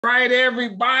Right,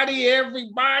 everybody,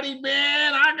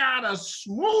 man, I got a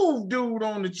smooth dude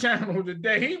on the channel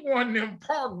today. He one of them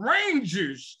park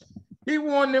rangers. He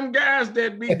one of them guys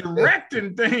that be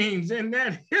directing things in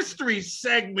that history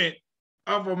segment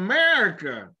of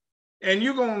America. And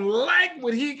you're going to like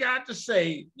what he got to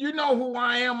say. You know who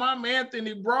I am. I'm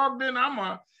Anthony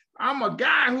Brogdon. I'm a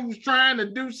guy who's trying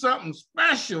to do something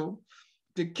special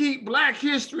to keep Black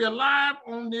history alive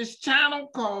on this channel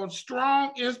called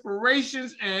Strong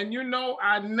Inspirations. And you know,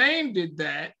 I named it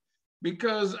that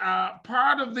because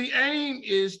part of the aim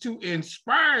is to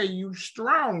inspire you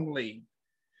strongly,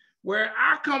 where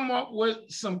I come up with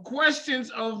some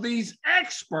questions of these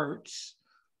experts,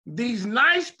 these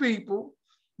nice people,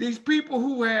 these people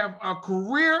who have a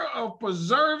career of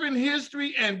preserving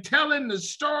history and telling the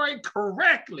story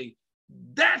correctly.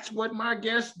 That's what my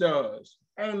guest does.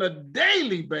 On a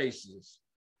daily basis.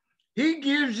 He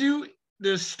gives you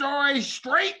the story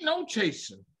straight, no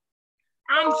chasing.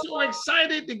 I'm so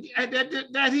excited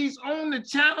that he's on the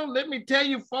channel. Let me tell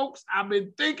you, folks, I've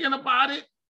been thinking about it.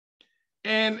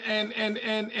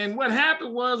 And what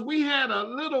happened was we had a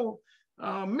little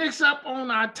mix up on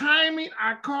our timing.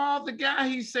 I called the guy.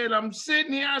 He said, I'm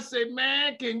sitting here. I said,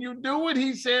 man, can you do it?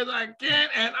 He says, I can.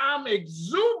 And I'm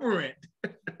exuberant.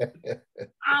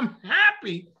 I'm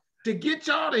happy to get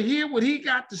y'all to hear what he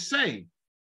got to say.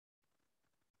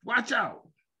 Watch out.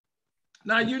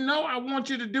 Now, you know, I want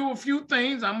you to do a few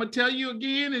things. I'm going to tell you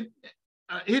again,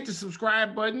 hit the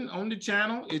subscribe button on the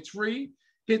channel. It's free.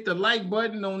 Hit the like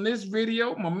button on this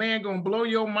video. My man going to blow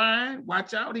your mind.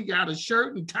 Watch out. He got a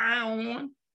shirt and tie on.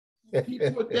 He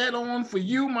put that on for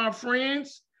you, my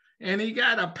friends. And he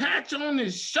got a patch on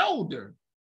his shoulder.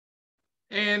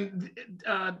 And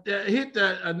hit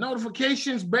the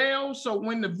notifications bell so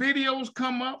when the videos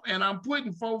come up, and I'm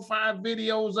putting 4 or 5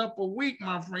 videos up a week,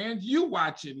 my friends, you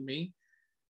watching me,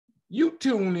 you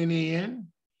tuning in,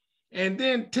 and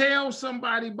then tell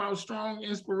somebody about Strong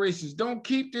Inspirations. Don't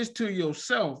keep this to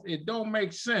yourself. It don't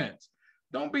make sense.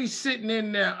 Don't be sitting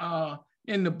in there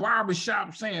in the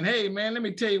barbershop saying, hey, man, let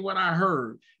me tell you what I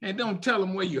heard, and don't tell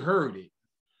them where you heard it.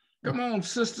 Come on,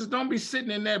 sisters, don't be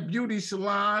sitting in that beauty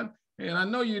salon and I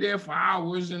know you're there for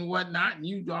hours and whatnot, and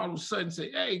you all of a sudden say,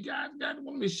 hey, guys, let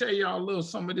me show y'all a little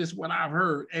some of this, what I've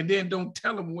heard, and then don't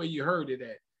tell them where you heard it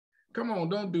at. Come on,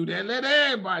 don't do that. Let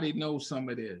everybody know some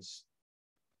of this.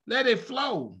 Let it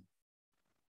flow.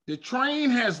 The train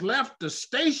has left the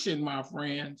station, my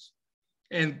friends,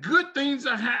 and good things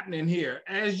are happening here.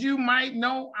 As you might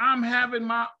know, I'm having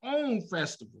my own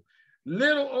festival.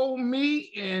 Little old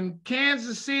me in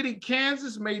Kansas City,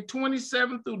 Kansas, May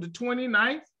 27th through the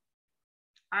 29th.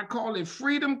 I call it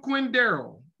Freedom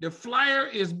Quindaro. The flyer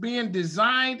is being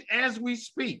designed as we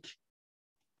speak.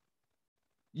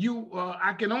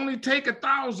 I can only take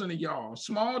 1,000 of y'all,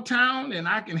 small town, and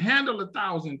I can handle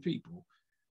 1,000 people.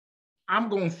 I'm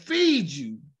gonna feed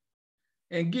you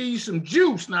and give you some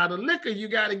juice. Now the liquor you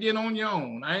gotta get on your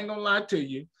own. I ain't gonna lie to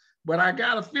you, but I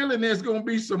got a feeling there's gonna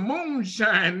be some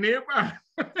moonshine nearby.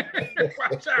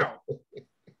 Watch out.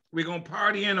 We're gonna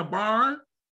party in a barn,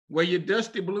 wear your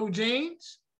dusty blue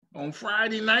jeans. On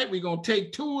Friday night, we're going to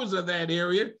take tours of that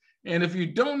area. And if you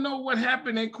don't know what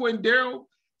happened in Quindaro,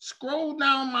 scroll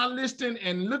down my listing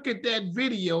and look at that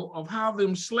video of how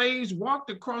them slaves walked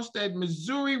across that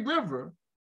Missouri River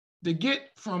to get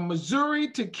from Missouri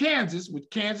to Kansas, which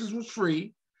Kansas was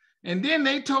free. And then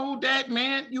they told that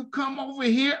man, you come over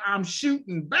here, I'm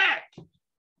shooting back.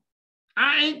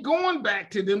 I ain't going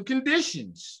back to them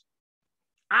conditions.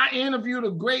 I interviewed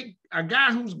a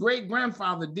guy whose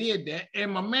great-grandfather did that, and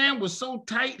my man was so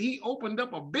tight, he opened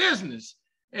up a business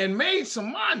and made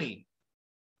some money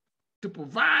to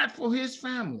provide for his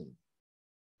family.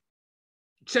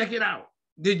 Check it out.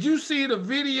 Did you see the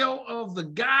video of the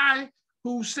guy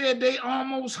who said they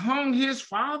almost hung his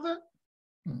father?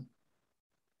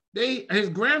 His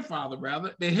grandfather,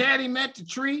 rather. They had him at the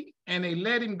tree, and they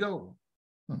let him go.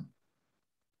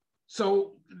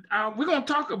 So we're going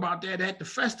to talk about that at the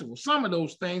festival, some of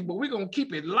those things, but we're going to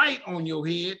keep it light on your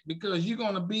head because you're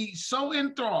going to be so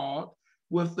enthralled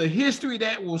with the history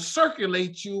that will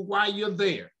circulate you while you're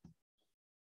there.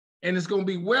 And it's going to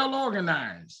be well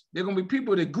organized. There are going to be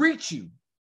people that greet you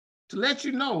to let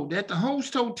you know that the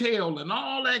host hotel and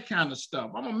all that kind of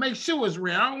stuff. I'm going to make sure it's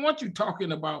real. I don't want you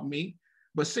talking about me,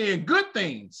 but saying good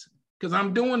things because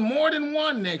I'm doing more than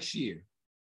one next year.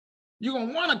 You're going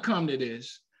to want to come to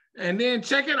this. And then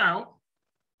check it out.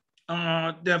 There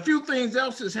are a few things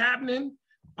else is happening.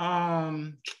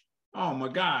 Oh my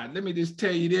God, let me just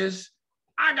tell you this.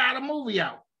 I got a movie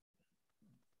out.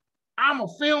 I'm a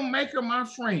filmmaker, my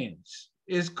friends.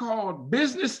 It's called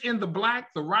Business in the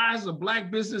Black, The Rise of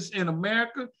Black Business in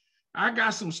America. I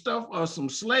got some stuff of some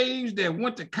slaves that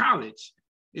went to college.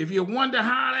 If you wonder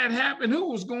how that happened, who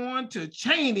was going to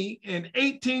Cheney in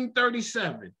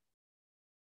 1837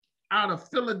 out of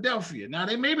Philadelphia? Now,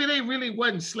 maybe they really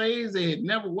wasn't slaves. They had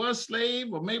never was slaves,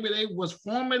 or maybe they was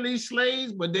formerly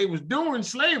slaves, but they was during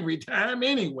slavery time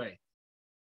anyway.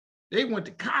 They went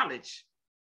to college.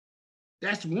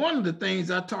 That's one of the things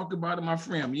I talk about in my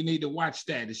film. You need to watch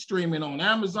that. It's streaming on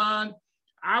Amazon.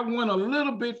 I went a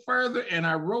little bit further and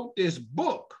I wrote this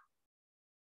book,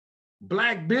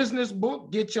 Black Business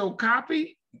Book. Get your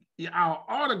copy. I'll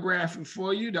autograph it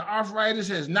for you. The arthritis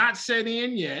has not set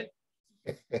in yet.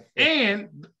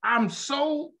 And I'm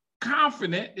so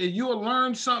confident that you'll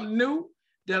learn something new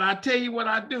that I tell you what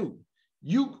I do.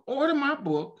 You order my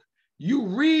book, you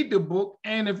read the book,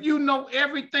 and if you know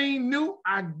everything new,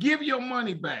 I give your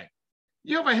money back.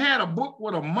 You ever had a book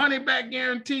with a money back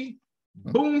guarantee?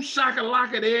 Boom,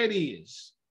 shakalaka, there it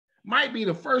is. Might be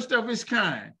the first of its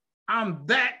kind. I'm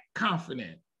that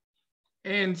confident.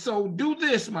 And so do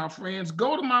this, my friends.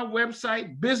 Go to my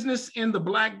website,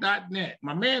 businessintheblack.net.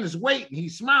 My man is waiting.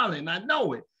 He's smiling. I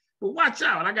know it. But watch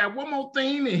out. I got one more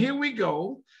thing, and here we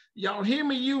go. Y'all hear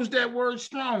me use that word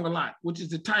strong a lot, which is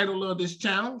the title of this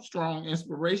channel, Strong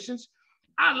Inspirations.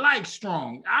 I like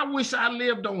strong. I wish I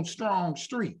lived on Strong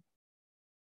Street.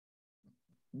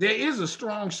 There is a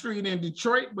Strong Street in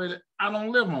Detroit, but I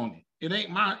don't live on it. It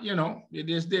ain't my, it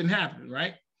just didn't happen,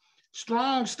 right?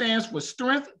 Strong stands for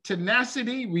strength,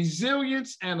 tenacity,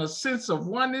 resilience, and a sense of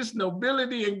oneness,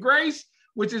 nobility, and grace,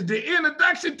 which is the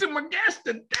introduction to my guest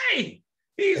today.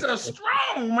 He's a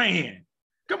strong man.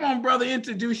 Come on, brother,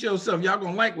 introduce yourself. Y'all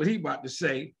gonna like what he about to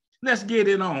say. Let's get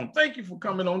it on. Thank you for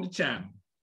coming on the channel.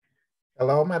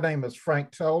 Hello, my name is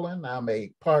Frank Tolan. I'm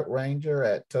a park ranger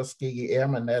at Tuskegee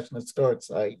Airmen National Historic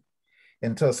Site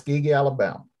in Tuskegee,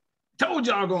 Alabama. Told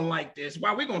y'all gonna like this.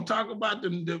 Why we're gonna talk about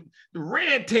the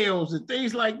red tails and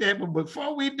things like that. But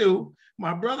before we do,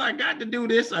 my brother, I got to do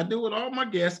this. I do it all my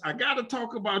guests. I got to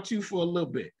talk about you for a little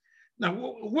bit. Now,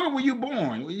 where were you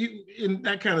born? Were you in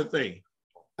that kind of thing?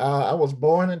 I was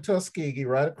born in Tuskegee,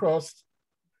 right across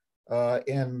at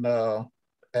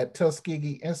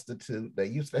Tuskegee Institute. They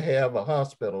used to have a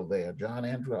hospital there, John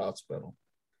Andrew Hospital.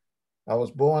 I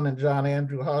was born in John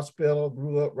Andrew Hospital,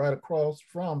 grew up right across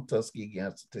from Tuskegee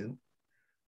Institute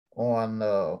on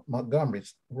Montgomery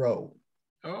Road.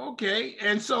 Okay,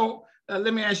 and so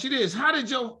let me ask you this: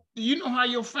 do you know how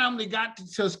your family got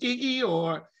to Tuskegee,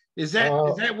 or is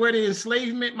that where the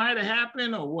enslavement might have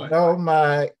happened, or what? No,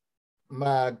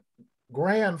 my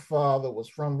grandfather was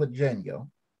from Virginia.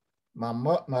 My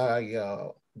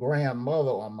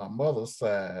grandmother on my mother's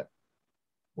side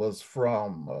was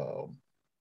from a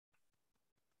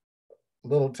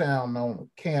little town known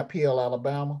Camp Hill,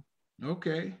 Alabama.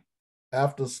 Okay.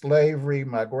 After slavery,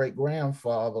 my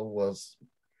great-grandfather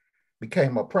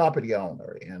became a property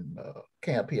owner in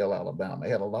Camp Hill, Alabama.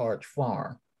 He had a large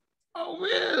farm. Oh,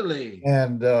 really?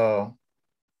 And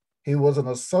he was an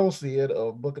associate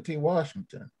of Booker T.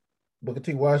 Washington. Booker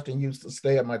T. Washington used to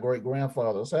stay at my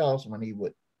great-grandfather's house when he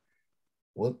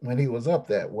was up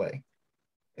that way.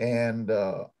 And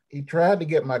he tried to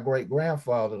get my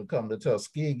great-grandfather to come to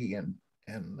Tuskegee and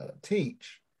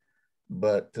teach,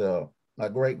 but my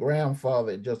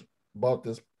great-grandfather just bought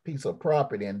this piece of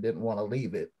property and didn't want to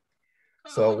leave it.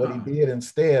 So what he did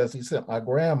instead is he sent my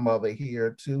grandmother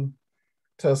here to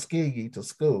Tuskegee to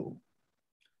school.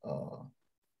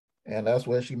 And that's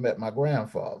where she met my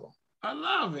grandfather. I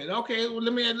love it. Okay, well,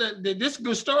 this is a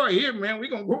good story here, man. We're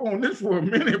going to go on this for a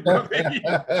minute, brother. You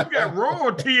got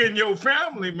royalty in your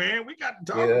family, man. We got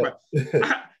to talk about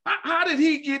how did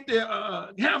he get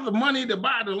to have the money to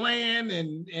buy the land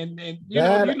and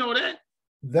you know that?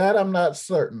 That I'm not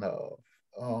certain of.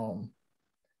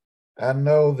 I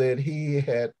know that he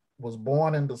was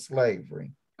born into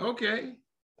slavery. Okay.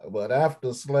 But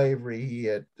after slavery,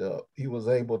 he was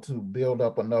able to build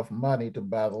up enough money to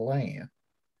buy the land.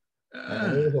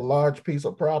 And it was a large piece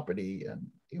of property, and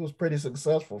he was pretty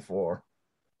successful for,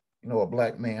 a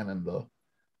black man in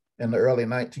the early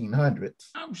 1900s.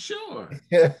 I'm sure.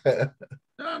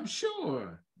 I'm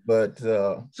sure. But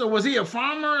so was he a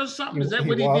farmer or something? Is that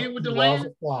what he did with the land?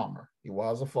 He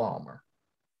was a farmer.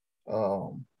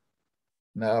 Now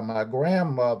my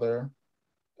grandmother,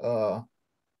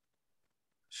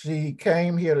 she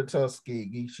came here to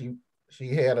Tuskegee. She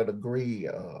had a degree,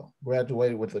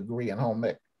 graduated with a degree in home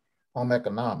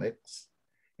economics,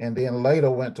 and then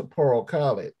later went to Pearl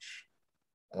College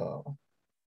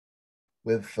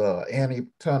with Annie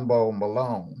Turnbull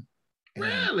Malone.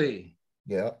 Really?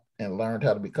 Yeah, and learned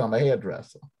how to become a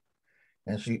hairdresser.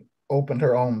 And she opened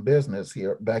her own business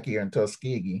back here in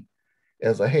Tuskegee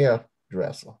as a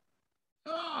hairdresser.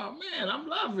 Oh man, I'm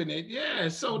loving it. Yeah.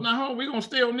 So now we're gonna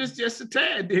stay on this just a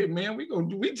tad bit, man.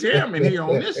 We jamming here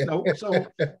on this note. So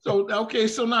okay,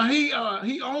 so now he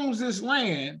owns this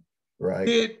land.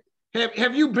 Right.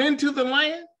 Have you been to the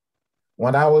land?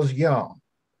 When I was young.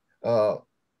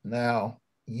 Now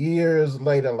years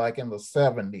later, like in the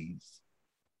 70s,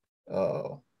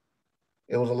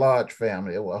 it was a large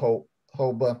family. It was a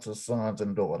whole bunch of sons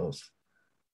and daughters,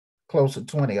 close to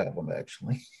 20 of them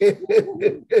actually.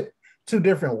 Two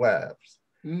different wives.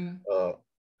 Mm.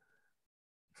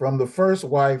 From the first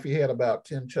wife, he had about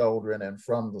 10 children, and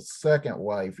from the second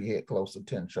wife, he had close to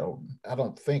 10 children. I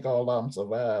don't think all of them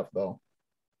survived, though,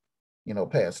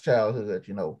 past childhood.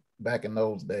 Back in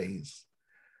those days,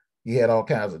 you had all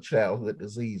kinds of childhood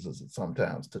diseases that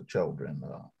sometimes took children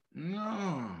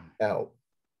out.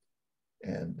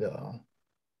 And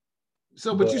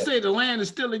but you say the land is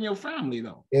still in your family,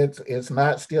 though? It's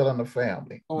not still in the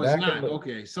family. Oh, it's not?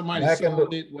 Okay. Somebody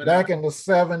sold it. Back in the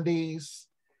 70s,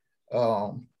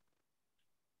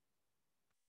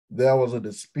 there was a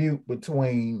dispute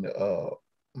between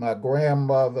my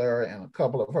grandmother and a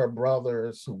couple of her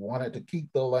brothers who wanted to keep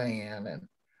the land,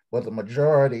 but the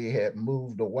majority had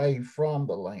moved away from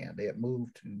the land. They had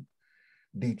moved to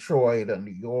Detroit or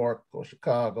New York or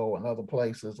Chicago and other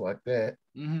places like that.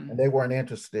 Mm-hmm. And they weren't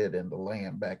interested in the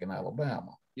land back in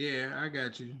Alabama. Yeah, I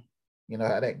got you. You know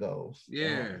how that goes.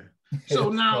 Yeah. So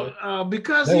now,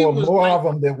 because there he were was more of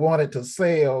them that wanted to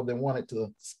sell than wanted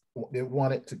to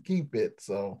keep it.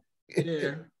 So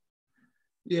yeah.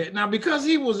 Now, because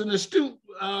he was an astute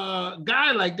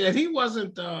guy like that, he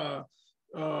wasn't.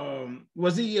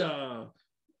 Was he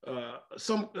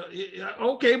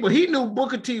okay? But he knew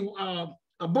Booker T.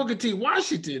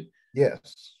 Washington.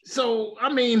 Yes. So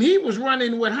I mean, he was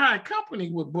running with high company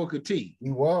with Booker T.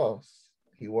 He was.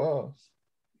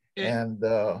 And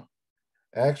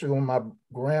actually, when my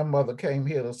grandmother came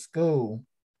here to school,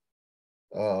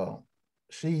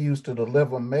 she used to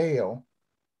deliver mail.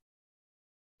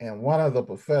 And one of the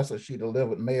professors she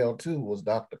delivered mail to was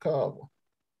Dr. Carver.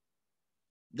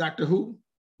 Dr. who?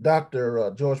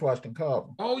 Dr. George Washington Carver.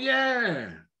 Oh,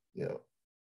 yeah. Yeah.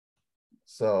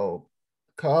 So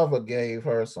Carver gave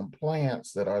her some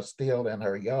plants that are still in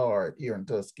her yard here in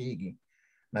Tuskegee.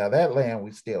 Now that land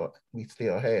we still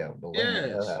have, the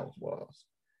land her house was.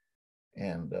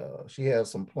 And she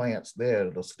has some plants there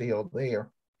that are still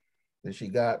there that she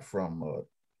got from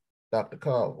Dr.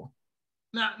 Carver.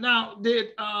 Now did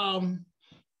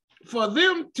for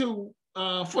him to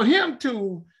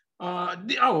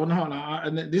oh no,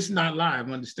 this is not live,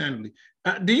 understandably.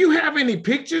 Do you have any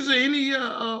pictures or any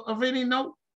of any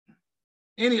note,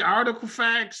 any article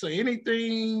facts or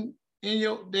anything in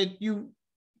your that you?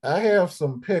 I have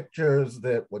some pictures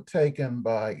that were taken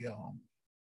by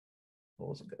what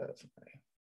was the guy's name?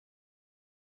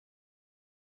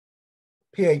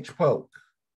 P.H. Polk.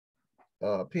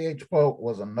 P.H. Polk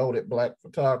was a noted Black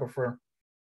photographer.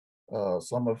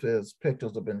 Some of his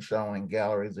pictures have been shown in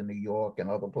galleries in New York and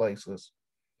other places.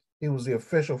 He was the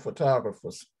official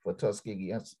photographer for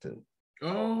Tuskegee Institute.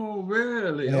 Oh,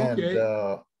 really? And,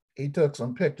 okay. He took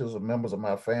some pictures of members of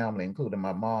my family, including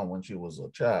my mom when she was a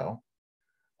child,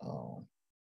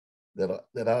 that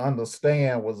I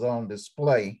understand was on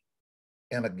display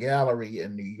in a gallery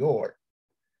in New York.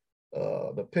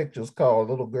 The picture's called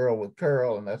Little Girl with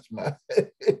Curl, and that's my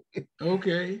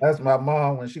okay. That's my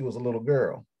mom when she was a little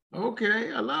girl.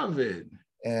 Okay, I love it.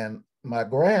 And my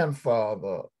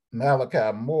grandfather,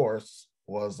 Malachi Morse,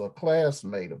 was a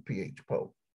classmate of P.H.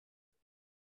 Polk.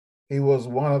 He was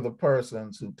one of the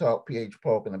persons who taught P.H.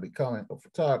 Polk into becoming a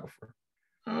photographer.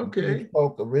 Okay. P.H.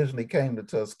 Polk originally came to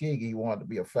Tuskegee. He wanted to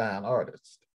be a fine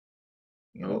artist,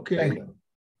 painter,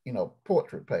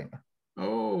 portrait painter.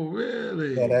 Oh,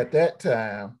 really? But at that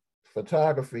time,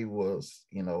 photography was,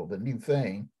 the new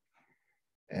thing.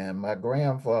 And my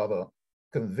grandfather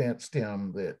convinced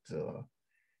him that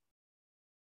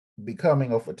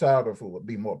becoming a photographer would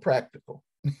be more practical.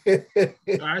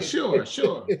 Sure.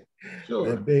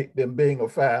 Than being a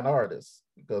fine artist,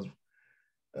 because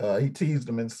he teased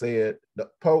him and said,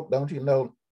 "Polk, don't you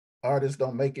know artists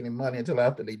don't make any money until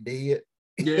after they dead?"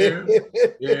 Yeah.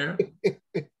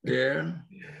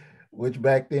 Which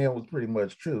back then was pretty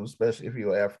much true, especially if you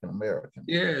were African American.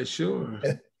 Yeah, sure.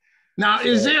 Now,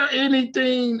 is there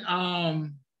anything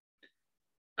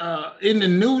in the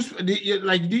news,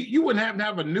 you wouldn't happen to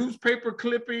have a newspaper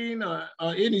clipping or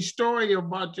any story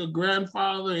about your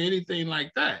grandfather or anything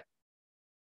like that?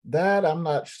 That I'm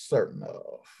not certain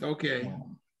of. Okay.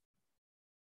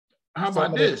 How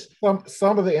about this?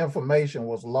 Some of the information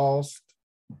was lost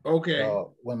Okay.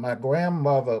 When my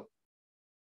grandmother,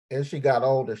 as she got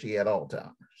older, she had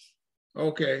Alzheimer's.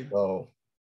 Okay. So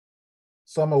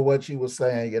some of what she was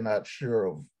saying, you're not sure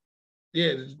of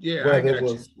Yeah. Yeah. I whether it got you.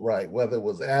 was right, whether it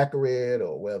was accurate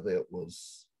or whether it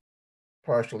was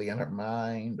partially in her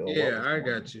mind or what Yeah. was I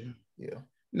going on. got you. Yeah.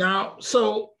 Now,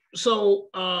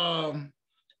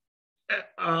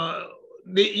 uh,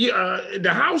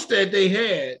 the house that they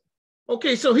had.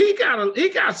 Okay, so he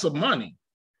got some money.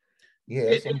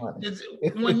 Yeah, some money.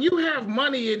 When you have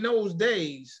money in those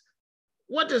days,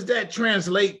 what does that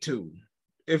translate to?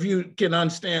 If you can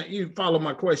understand, you follow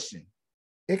my question.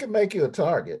 It can make you a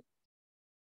target.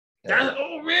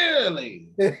 Oh, really?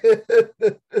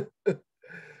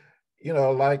 You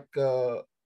know, like the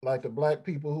black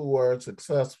people who were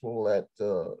successful at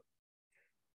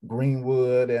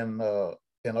Greenwood and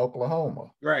in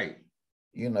Oklahoma. Right.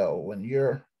 You know, when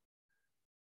you're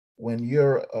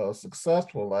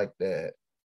successful like that,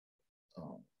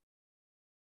 um,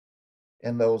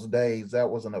 in those days, that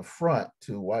was an affront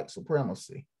to white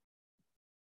supremacy.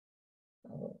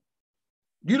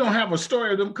 You don't have a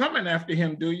story of them coming after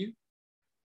him, do you?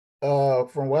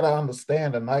 From what I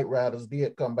understand, the Night Riders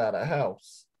did come by the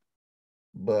house,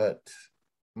 but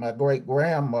my great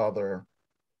grandmother,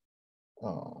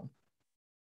 um,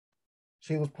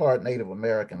 she was part Native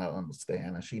American, I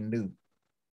understand, and she knew,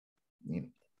 you know,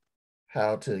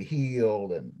 how to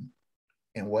heal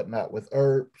and whatnot with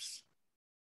herbs.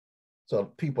 So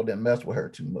people didn't mess with her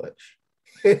too much.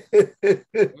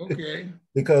 Okay.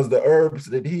 Because the herbs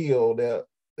that heal, they're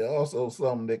also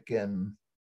some that can,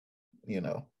 you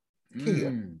know,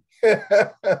 kill. Mm.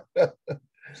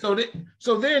 So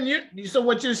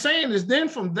what you're saying is then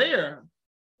from there,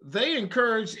 they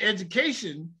encouraged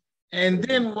education and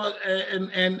then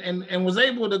and was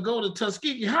able to go to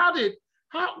Tuskegee.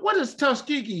 What is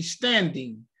Tuskegee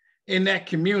standing in that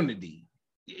community?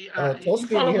 You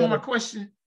Tuskegee follow had my a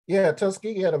question? Yeah,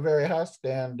 Tuskegee had a very high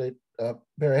standing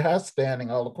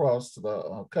all across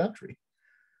the country,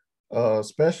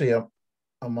 especially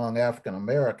among African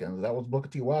Americans. That was Booker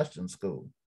T. Washington School.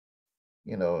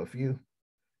 You know, if you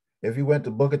went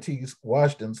to Booker T.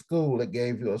 Washington School, it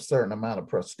gave you a certain amount of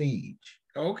prestige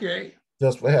Okay.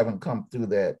 just for having come through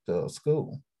that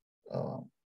school. Um,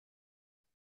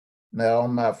 Now,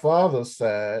 on my father's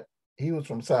side, he was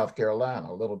from South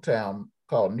Carolina, a little town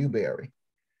called Newberry.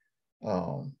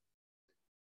 Um,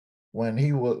 when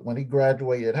he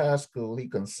graduated high school, he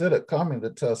considered coming to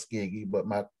Tuskegee, but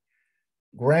my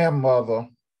grandmother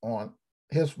on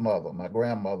his mother, my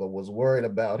grandmother, was worried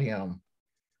about him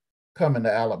coming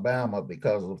to Alabama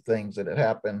because of things that had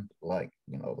happened, like,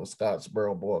 you know, the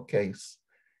Scottsboro Board case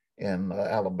in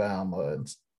Alabama.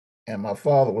 And my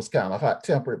father was kind of hot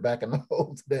tempered back in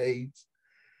those days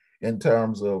in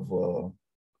terms of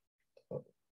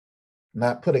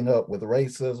not putting up with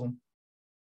racism.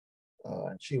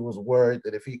 And she was worried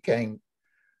that if he came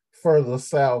further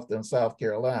south than South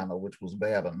Carolina, which was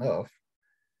bad enough,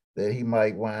 that he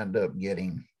might wind up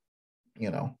getting, you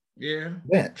know, Yeah.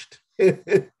 lynched.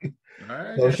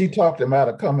 I So got she talked him out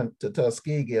of coming to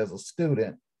Tuskegee as a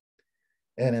student.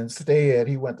 And instead,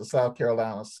 he went to South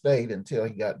Carolina State until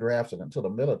he got drafted into the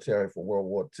military for World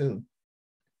War II.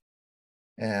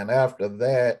 And after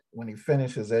that, when he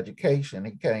finished his education,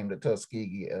 he came to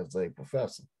Tuskegee as a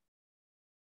professor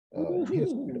in the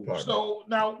history department. So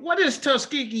now, what is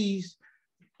Tuskegee's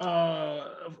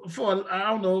for I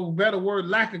don't know better word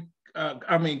lack of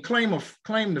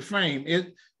claim to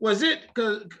fame? Was it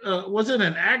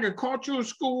an agricultural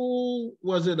school?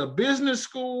 Was it a business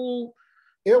school?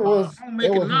 It was Home it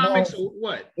was known economics or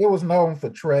what? it was known for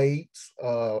trades.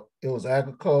 It was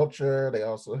agriculture. They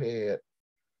also had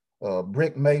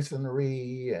brick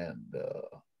masonry and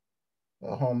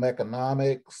home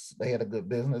economics. They had a good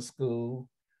business school.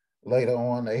 Later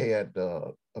on, they had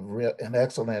an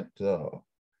excellent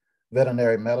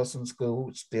veterinary medicine school,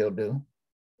 which still do.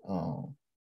 Um,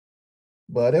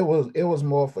 but it was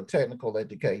more for technical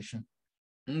education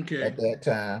Okay. at that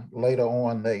time. Later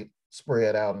on, they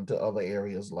spread out into other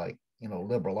areas like, you know,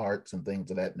 liberal arts and things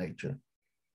of that nature.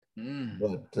 Mm.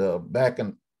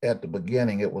 But at the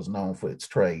beginning, it was known for its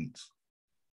trades.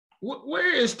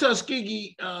 Where is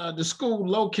Tuskegee, the school,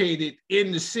 located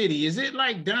in the city? Is it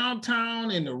like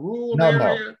downtown in the rural No,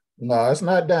 no, area? no, it's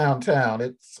not downtown.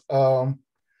 It's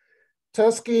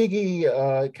Tuskegee.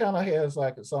 It kind of has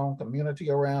like its own community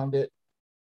around it.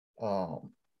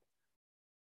 Um,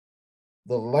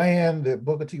 the land that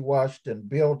Booker T. Washington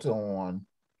built on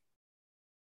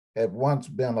had once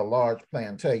been a large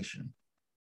plantation.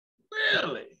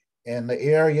 Really? In the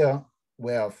area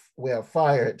where a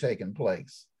fire had taken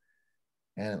place.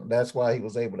 And that's why he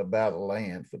was able to buy the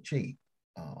land for cheap.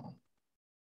 Um,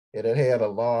 it had a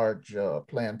large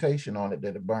plantation on it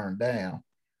that had burned down,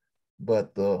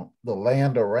 but the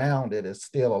land around it is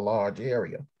still a large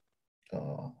area.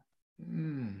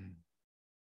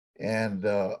 And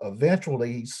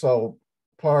eventually he sold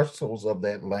parcels of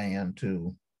that land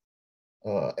to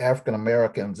African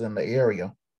Americans in the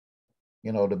area,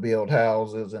 to build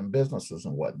houses and businesses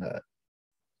and whatnot.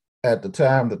 At the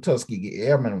time the Tuskegee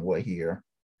Airmen were here,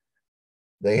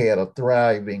 they had a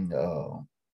thriving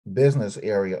business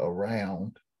area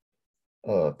around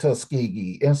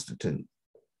Tuskegee Institute.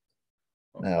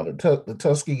 Now, the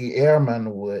Tuskegee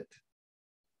Airmen would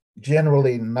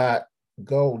generally not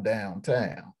go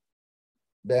downtown.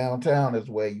 Downtown is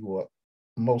where you are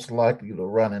most likely to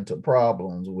run into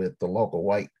problems with the local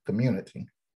white community,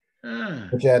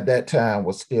 which at that time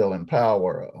was still in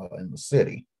power in the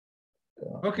city.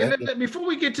 Okay, before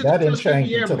we get to that the didn't change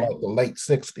Tuskegee until Airmen, like the late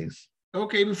 60s.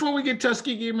 Okay, before we get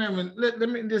Tuskegee Airmen, let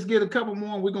me just get a couple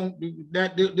more. We're gonna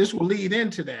this will lead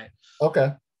into that.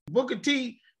 Okay. Booker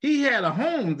T, he had a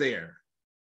home there.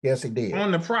 Yes, he did.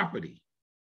 On the property.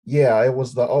 Yeah, it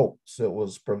was the Oaks. It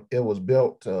was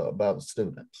built by the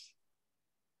students.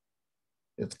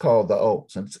 It's called the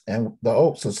Oaks, and the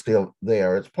Oaks are still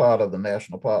there. It's part of the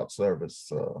National Park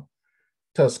Service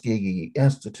Tuskegee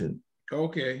Institute.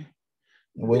 Okay.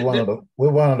 We're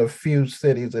one of the few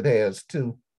cities that has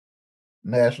two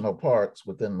national parks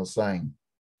within the same,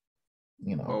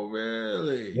 Oh,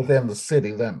 really? within the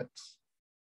city limits.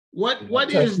 What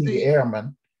is Tuskegee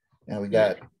Airmen, and we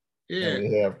got and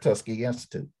we have Tuskegee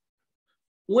Institute.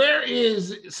 Where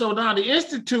is so now the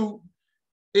Institute?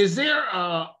 Is there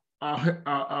a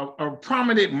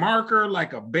prominent marker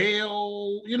like a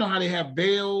bell? You know how they have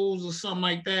bells or something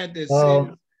like that that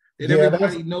says that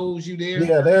everybody knows you there?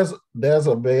 Yeah, there's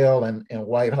a bell in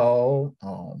Whitehall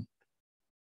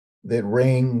that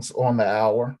rings on the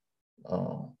hour.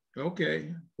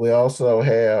 Okay. We also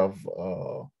have,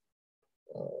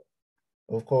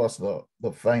 of course,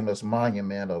 the famous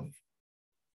monument of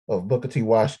Booker T.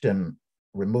 Washington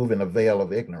removing the veil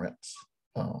of ignorance,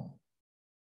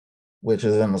 which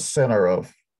is in the center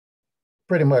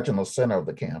pretty much in the center of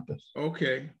the campus.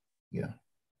 Okay. Yeah.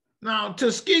 Now,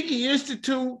 Tuskegee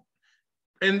Institute,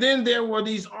 and then there were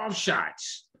these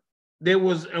offshots. There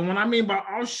was, and when I mean by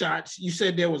offshots, you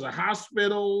said there was a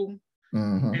hospital,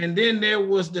 and then there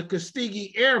was the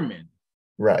Tuskegee Airmen.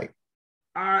 Right.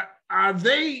 Are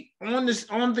they on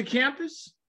the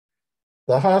campus?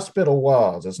 The hospital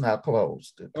was. It's now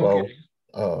closed. It closed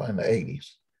in the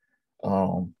 80s.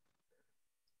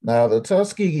 Now the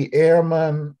Tuskegee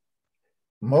Airmen,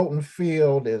 Moulton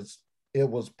Field it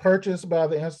was purchased by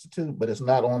the Institute, but it's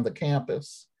not on the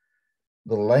campus.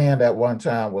 The land at one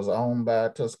time was owned by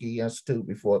Tuskegee Institute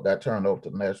before it got turned over to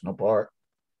the National Park.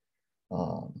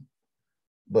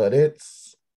 But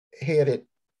it's headed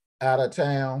out of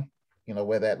town,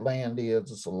 where that land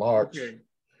is. It's a large,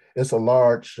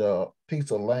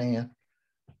 piece of land.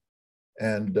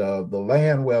 And the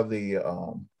land where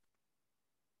the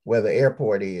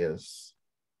airport is,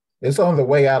 it's on the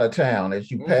way out of town. As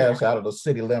you pass out of the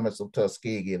city limits of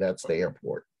Tuskegee, that's the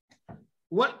airport.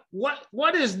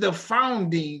 What is the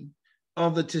founding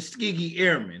of the Tuskegee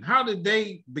Airmen? How did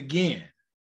they begin?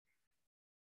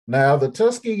 Now, the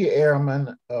Tuskegee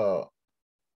Airmen, we'll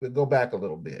go back a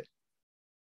little bit.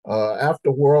 After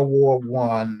World War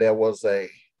I, there was a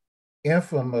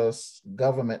infamous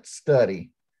government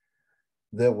study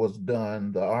that was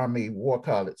done, the Army War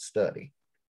College study.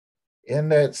 In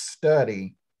that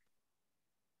study,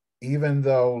 even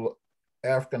though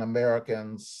African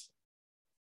Americans,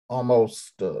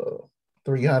 almost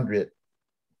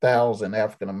 300,000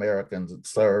 African Americans had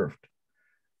served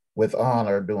with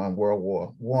honor during World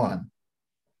War I,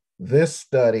 this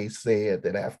study said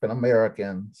that African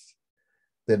Americans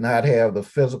did not have the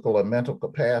physical or mental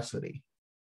capacity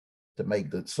to make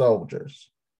good soldiers.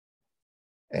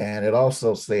 And it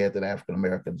also said that African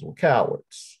Americans were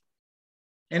cowards.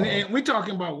 And we're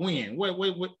talking about when? What?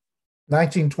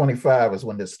 1925 is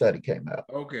when this study came out.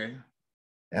 Okay.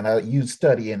 And I use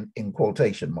study in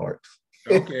quotation marks.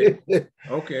 Okay.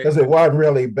 Because it wasn't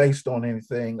really based on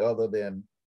anything other than,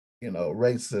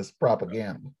 racist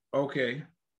propaganda. Okay.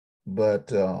 But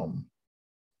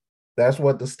that's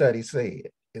what the study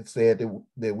said. It said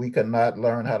that we could not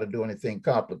learn how to do anything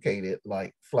complicated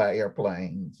like fly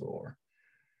airplanes or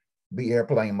be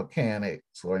airplane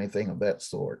mechanics or anything of that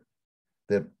sort.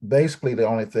 That basically the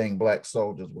only thing Black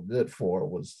soldiers were good for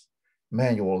was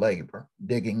manual labor,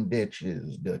 digging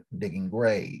ditches, digging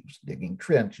graves, digging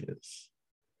trenches,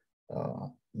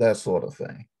 that sort of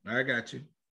thing. I got you.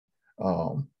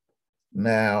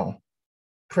 Now,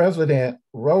 President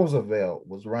Roosevelt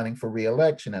was running for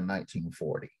re-election in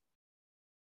 1940.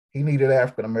 He needed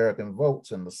African-American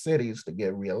votes in the cities to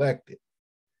get reelected.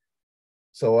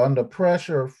 So under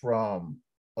pressure from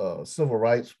civil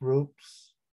rights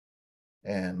groups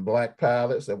and Black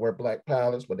pilots, that were Black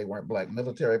pilots, but they weren't Black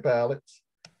military pilots.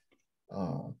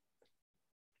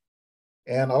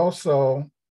 And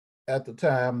also at the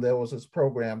time, there was this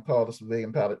program called the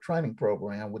Civilian Pilot Training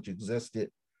Program, which existed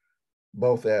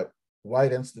both at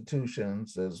white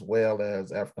institutions as well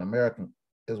as African-American,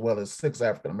 as well as 6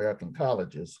 African-American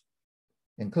colleges,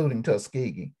 including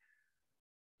Tuskegee.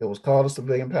 It was called a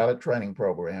Civilian Pilot Training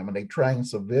Program, and they trained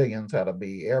civilians how to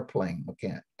be airplane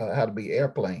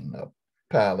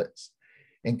pilots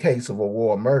in case of a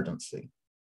war emergency.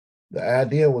 The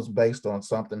idea was based on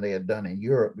something they had done in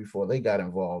Europe before they got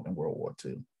involved in World War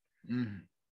II. Mm-hmm.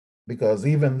 Because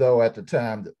even though at the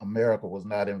time America was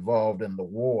not involved in the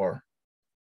war,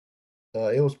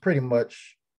 it was pretty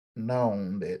much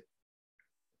known that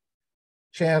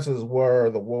chances were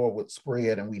the war would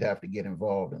spread and we'd have to get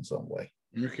involved in some way.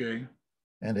 Okay.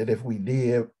 And that if we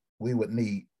did, we would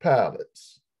need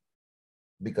pilots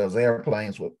because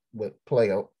airplanes would play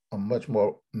a much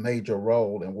more major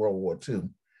role in World War II,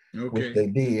 which they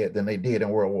did than they did in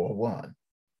World War I.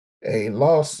 A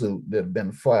lawsuit that had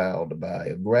been filed by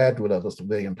a graduate of the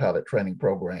Civilian Pilot Training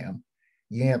Program,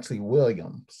 Yancey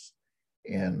Williams,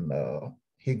 and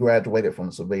he graduated from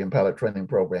the Civilian Pilot Training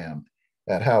Program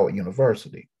at Howard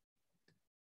University.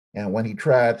 And when he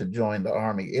tried to join the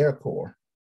Army Air Corps,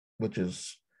 which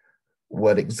is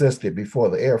what existed before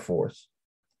the Air Force,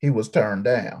 he was turned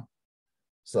down.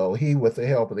 So he, with the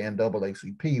help of the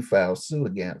NAACP, filed suit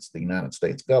against the United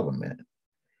States government.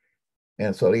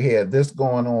 And so they had this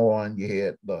going on, you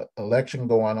had the election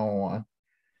going on,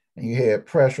 and you had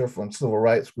pressure from civil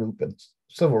rights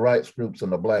groups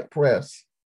and the Black press.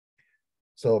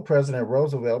 So President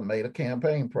Roosevelt made a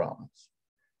campaign promise.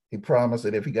 He promised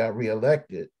that if he got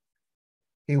reelected,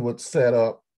 he would set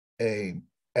up a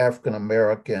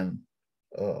African-American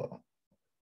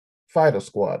fighter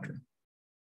squadron,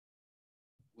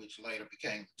 which later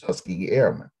became the Tuskegee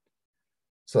Airmen.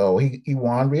 So he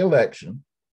won re-election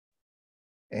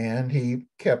and he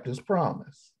kept his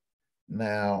promise.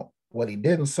 Now, what he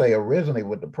didn't say originally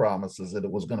with the promise is that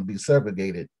it was going to be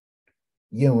segregated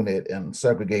unit and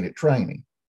segregated training.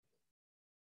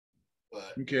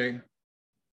 But okay,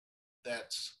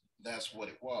 that's what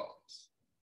it was.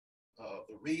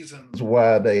 The reasons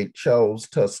why they chose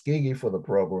Tuskegee for the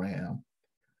program,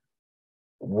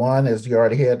 one is you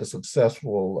already had the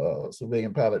successful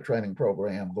civilian pilot training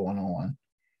program going on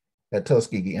at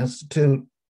Tuskegee Institute.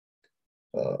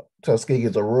 Tuskegee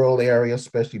is a rural area,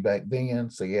 especially back then,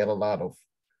 so you had a lot of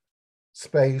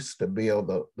space to build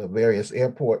the various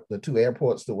the 2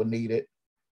 airports that were needed,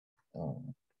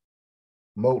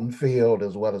 Moulton Field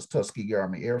as well as Tuskegee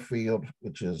Army Airfield,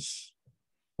 which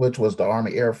was the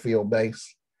Army Airfield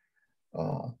base.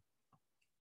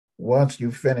 Once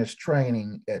you finished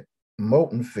training at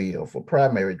Moulton Field for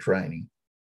primary training,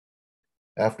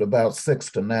 after about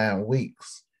 6 to 9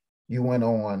 weeks, you went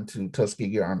on to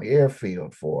Tuskegee Army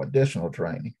Airfield for additional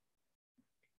training.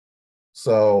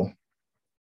 So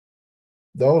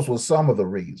those were some of the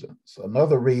reasons.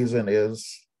 Another reason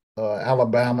is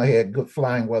Alabama had good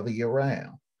flying weather year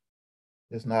round.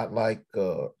 It's not like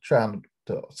trying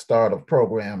to start a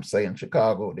program, say in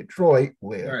Chicago or Detroit,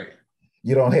 where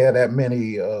you don't have that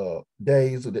many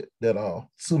days that are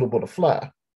suitable to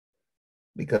fly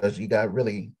because you got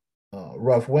really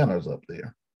rough winters up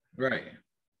there. Right.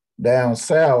 Down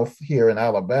south here in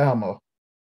Alabama,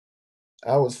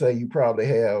 I would say you probably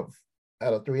have,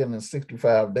 out of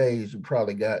 365 days, you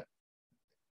probably got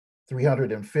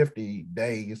 350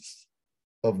 days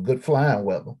of good flying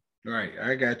weather. Right,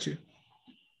 I got you.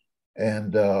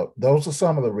 And those are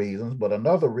some of the reasons, but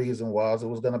another reason was it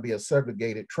was going to be a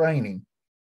segregated training.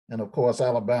 And of course,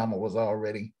 Alabama was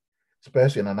already,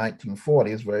 especially in the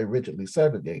 1940s, very rigidly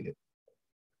segregated.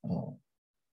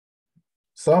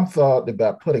 Some thought that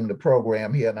by putting the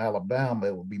program here in Alabama,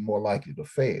 it would be more likely to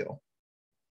fail.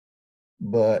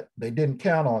 But they didn't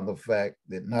count on the fact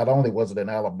that not only was it in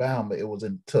Alabama, it was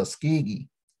in Tuskegee,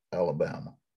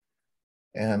 Alabama.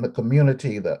 And the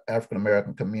community, the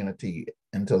African-American community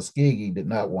in Tuskegee, did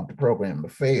not want the program to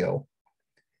fail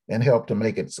and helped to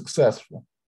make it successful.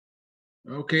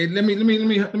 Okay, let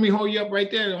me hold you up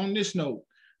right there on this note.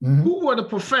 Mm-hmm. Who were the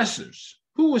professors?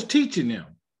 Who was teaching them?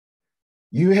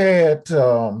 You had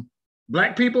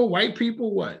Black people, white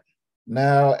people, what?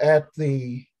 Now, at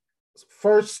the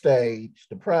first stage,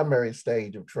 the primary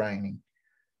stage of training,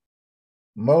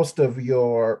 most of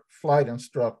your flight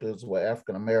instructors were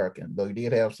African American, though you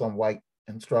did have some white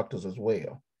instructors as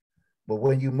well. But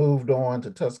when you moved on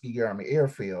to Tuskegee Army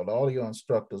Airfield, all your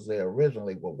instructors there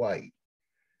originally were white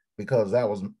because that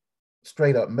was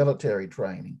straight up military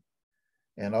training.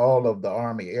 And all of the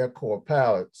Army Air Corps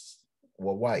pilots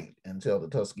were white until the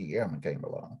Tuskegee Airmen came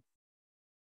along.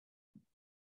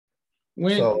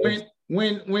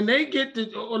 When they get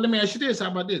to, or let me ask you this,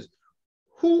 how about this?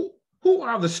 Who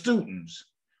are the students?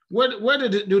 Where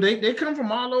do they come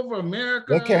from all over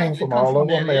America? They came from all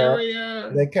over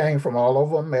America. They came from all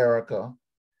over America.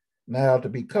 Now, to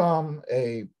become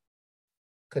a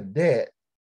cadet,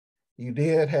 you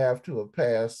did have to have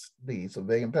passed the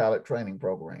civilian pilot training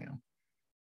program,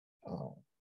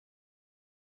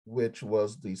 which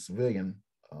was the civilian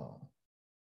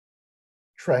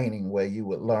training where you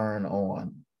would learn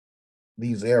on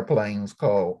these airplanes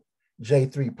called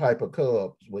J-3 Piper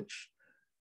Cubs, which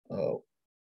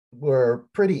were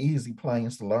pretty easy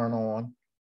planes to learn on.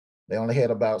 They only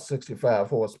had about 65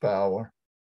 horsepower.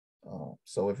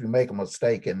 So if you make a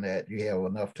mistake in that, you have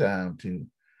enough time to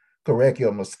correct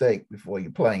your mistake before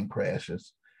your plane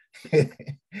crashes.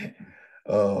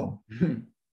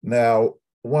 Now,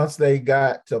 once they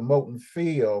got to Moulton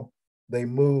Field, they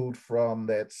moved from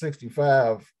that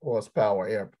 65 horsepower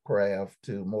aircraft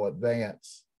to more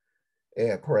advanced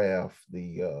aircraft,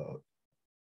 the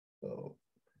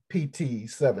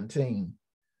PT-17,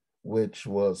 which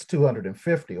was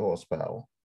 250 horsepower,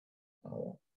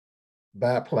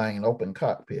 biplane open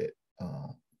cockpit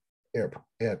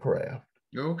aircraft.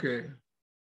 Okay.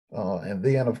 And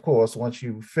then, of course, once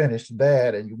you finished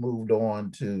that and you moved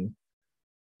on to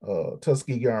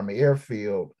Tuskegee Army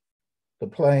Airfield, the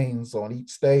planes on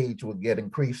each stage would get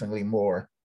increasingly more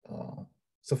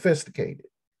sophisticated.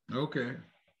 Okay.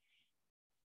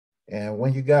 And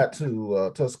when you got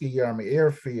to Tuskegee Army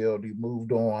Airfield, you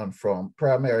moved on from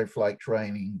primary flight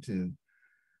training to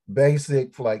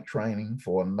basic flight training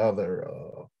for another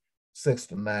 6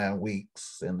 to 9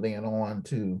 weeks, and then on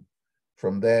to,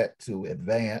 from that to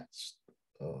advanced,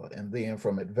 and then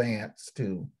from advanced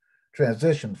to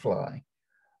transition flying.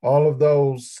 All of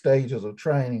those stages of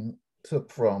training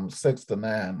took from 6 to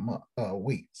 9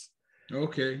 weeks.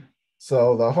 Okay.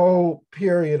 So the whole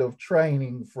period of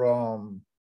training from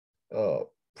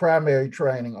primary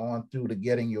training on through to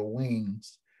getting your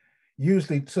wings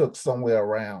usually took somewhere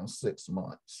around 6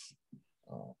 months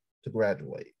to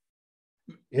graduate.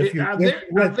 If you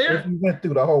went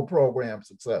through the whole program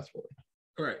successfully.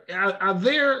 Right. Are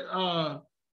there,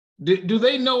 do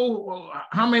they know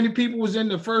how many people was in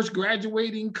the first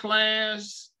graduating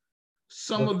class?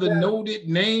 Some of the noted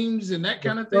names and that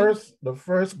kind of thing? The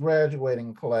first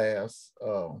graduating class,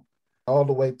 all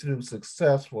the way through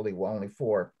successfully, were only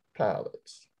 4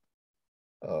 pilots.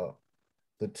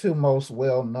 The 2 most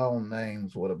well-known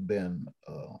names would have been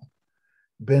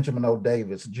Benjamin O.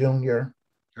 Davis Jr.,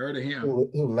 heard of him, who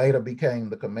later became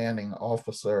the commanding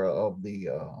officer of the,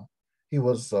 he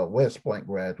was a West Point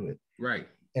graduate. Right.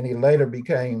 And he later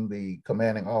became the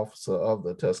commanding officer of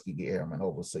the Tuskegee Airmen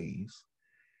overseas.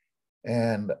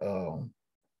 And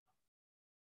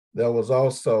there was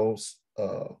also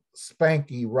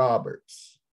Spanky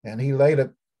Roberts, and he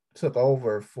later took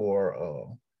over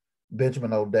for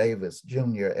Benjamin O. Davis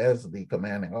Jr. as the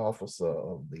commanding officer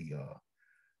of the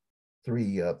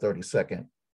 332nd.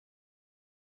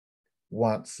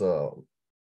 Once, well,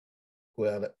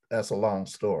 that's a long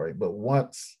story, but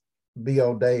once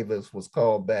B.O. Davis was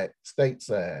called back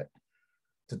stateside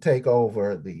to take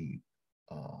over the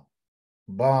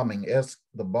bomber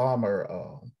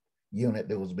unit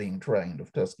that was being trained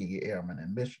of Tuskegee Airmen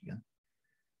in Michigan,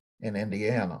 in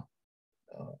Indiana.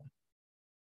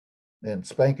 Then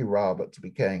Spanky Roberts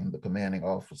became the commanding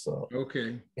officer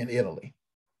in Italy.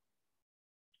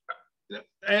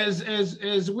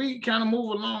 As we kind of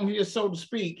move along here, so to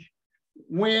speak,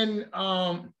 when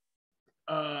how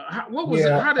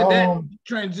did that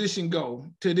transition go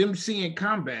to them seeing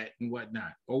combat and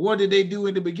whatnot, or what did they do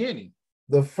in the beginning?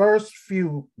 The first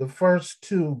 2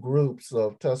 groups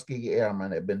of Tuskegee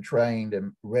Airmen had been trained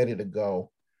and ready to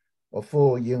go, a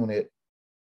full unit,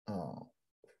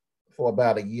 for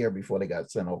about a year before they got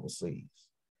sent overseas.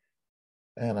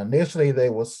 And initially they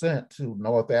were sent to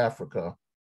North Africa,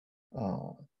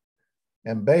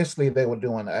 and basically they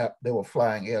were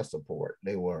flying air support.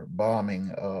 They were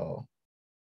bombing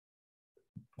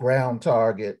ground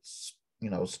targets,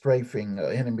 strafing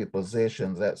enemy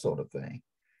positions, that sort of thing.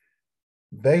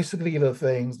 Basically, the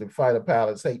things the fighter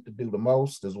pilots hate to do the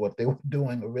most is what they were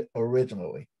doing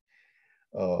originally.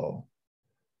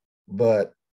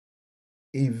 But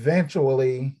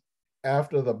eventually,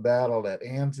 after the battle at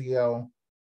Anzio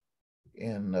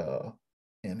in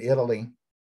Italy,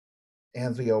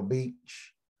 Anzio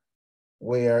Beach,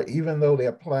 where even though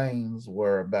their planes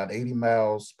were about 80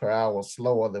 miles per hour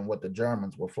slower than what the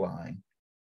Germans were flying,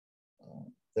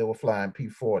 they were flying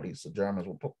P-40s. The Germans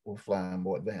were flying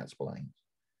more advanced planes.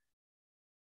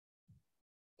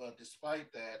 But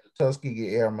despite that, the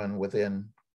Tuskegee Airmen, within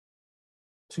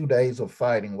 2 days of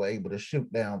fighting, were able to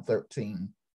shoot down 13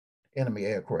 enemy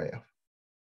aircraft.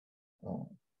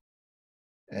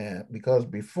 And because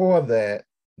before that,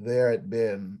 there had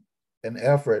been an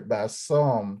effort by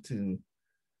some to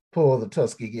pull the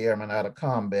Tuskegee Airmen out of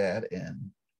combat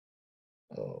and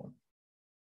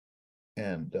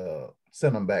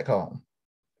send them back home.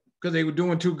 Because they were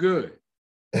doing too good.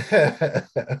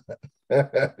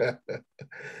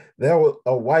 There was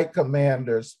a white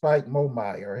commander, Spike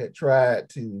Momeyer, had tried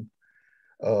to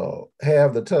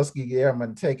have the Tuskegee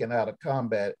Airmen taken out of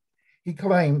combat. He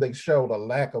claimed they showed a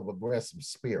lack of aggressive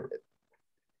spirit.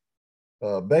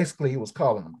 Basically, he was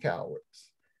calling them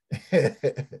cowards.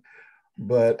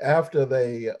 But after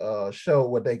they showed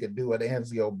what they could do at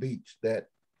Anzio Beach, that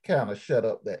kind of shut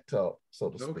up that talk, so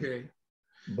to speak. Okay.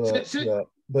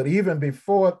 But even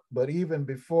before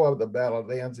the Battle of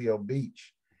Anzio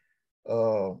Beach,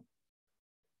 Colonel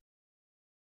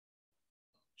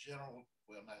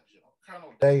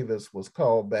Davis was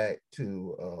called back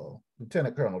to,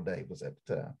 Lieutenant Colonel Davis at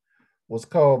the time, was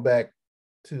called back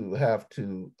to have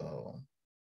to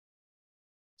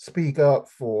speak up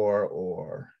for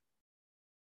or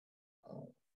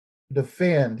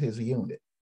defend his unit,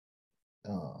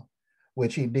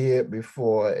 which he did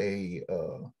before a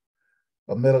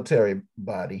military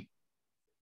body,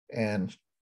 and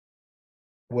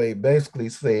where he basically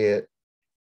said,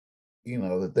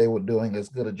 that they were doing as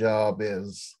good a job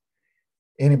as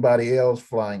anybody else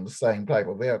flying the same type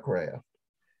of aircraft.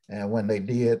 And when they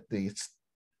did a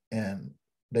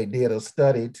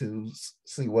study to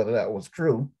see whether that was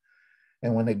true,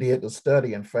 and when they did the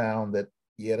study and found that,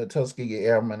 the Tuskegee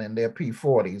Airmen and their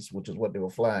P-40s, which is what they were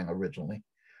flying originally,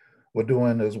 were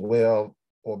doing as well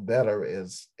or better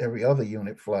as every other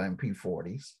unit flying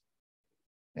P-40s.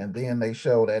 And then they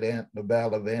showed at the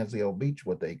Battle of Anzio Beach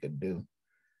what they could do.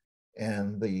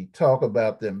 And the talk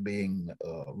about them being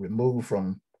removed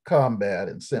from combat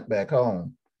and sent back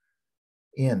home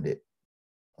ended.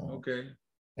 Okay.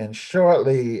 And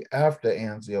shortly after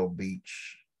Anzio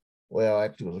Beach, well,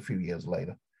 actually it was a few years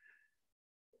later,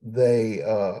 they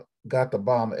got the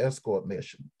bomber escort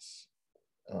missions.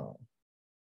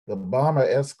 The bomber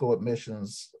escort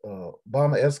missions,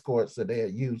 bomber escorts that they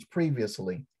had used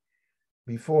previously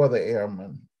before the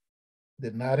airmen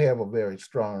did not have a very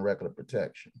strong record of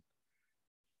protection.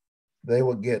 They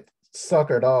would get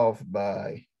suckered off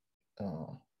by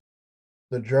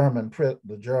the German planes.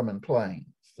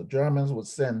 The Germans would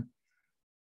send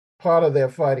part of their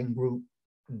fighting group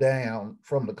down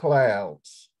from the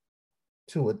clouds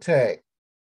to attack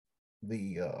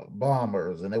the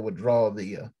bombers, and they would draw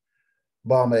the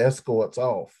bomber escorts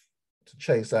off to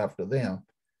chase after them.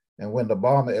 And when the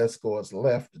bomber escorts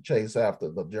left to chase after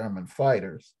the German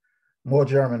fighters, more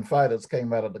German fighters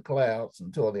came out of the clouds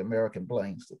and tore the American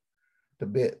planes to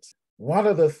bits. One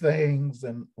of the things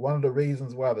and one of the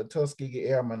reasons why the Tuskegee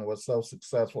Airmen were so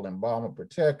successful in bomber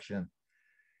protection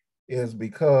is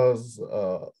because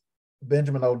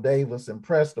Benjamin O. Davis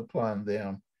impressed upon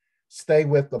them, stay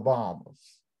with the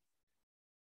bombers.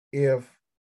 If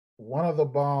one of the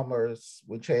bombers,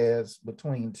 which has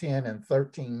between 10 and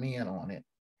 13 men on it,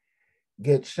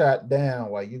 gets shot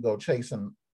down while you go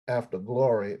chasing after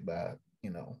glory by,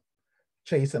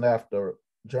 chasing after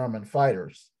German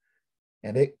fighters,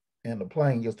 and the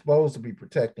plane you're supposed to be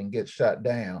protecting gets shot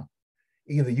down,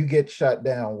 either you get shot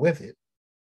down with it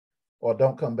or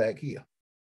don't come back here.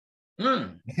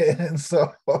 And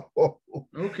so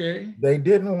okay, they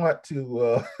didn't want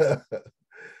to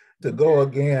go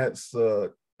against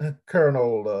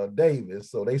Colonel Davis,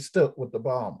 so they stuck with the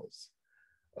bombers.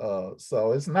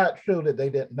 So it's not true that they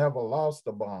never lost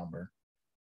a bomber,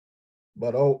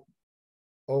 but over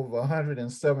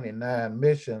 179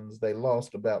 missions, they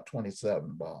lost about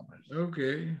 27 bombers.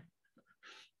 Okay.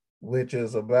 Which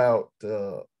is about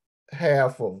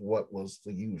half of what was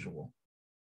the usual.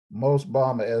 Most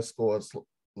bomber escorts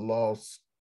lost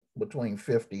between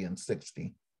 50 and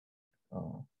 60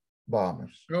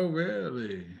 bombers. Oh,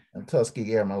 really? And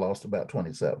Tuskegee Airmen lost about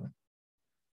 27.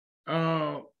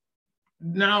 Now,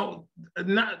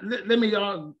 let me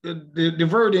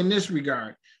divert in this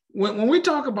regard. When we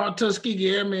talk about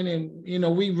Tuskegee Airmen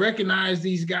and, we recognize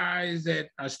these guys that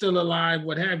are still alive,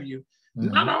 what have you,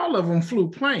 not all of them flew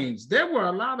planes. There were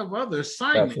a lot of other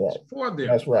assignments for them.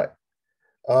 That's right.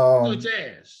 Such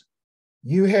as?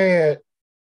 You had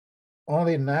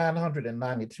only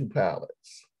 992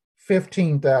 pilots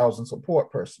 15,000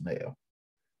 support personnel.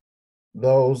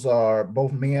 Those are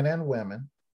both men and women,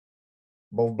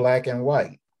 both black and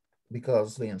white,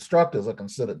 because the instructors are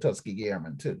considered Tuskegee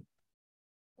Airmen too.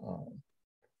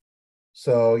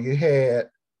 So you had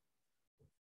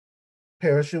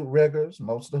parachute riggers,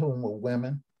 most of whom were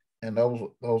women, and those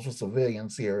were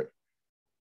civilians here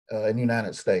in the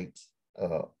United States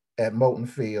at Moulton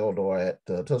Field or at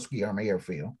Tuskegee Army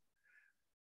Airfield.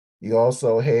 You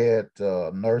also had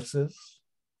nurses,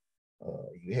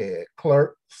 you had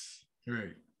clerks,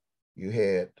 right. You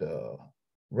had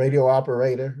radio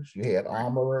operators, you had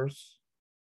armorers,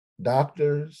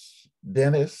 doctors,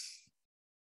 dentists.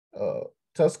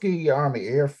 Tuskegee Army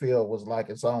Airfield was like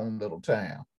its own little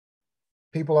town.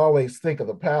 People always think of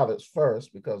the pilots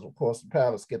first because, of course, the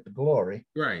pilots get the glory.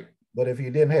 Right. But if you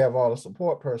didn't have all the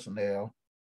support personnel,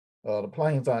 the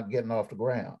planes aren't getting off the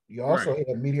ground. You also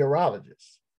had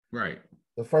meteorologists. Right.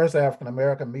 The first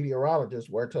African-American meteorologists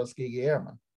were Tuskegee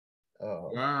Airmen.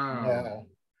 Wow. Now,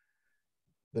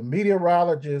 the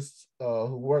meteorologists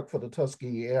who worked for the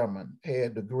Tuskegee Airmen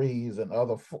had degrees in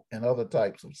other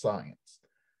types of science.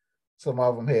 Some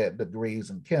of them had degrees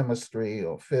in chemistry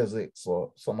or physics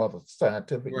or some other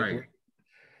scientific degree.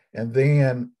 And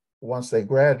then once they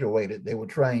graduated, they were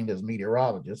trained as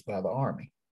meteorologists by the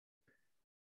Army,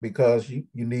 because you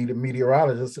needed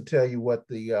meteorologists to tell you what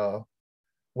the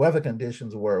weather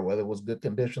conditions were, whether it was good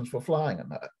conditions for flying or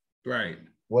not. Right.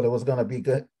 Whether it was going to be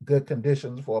good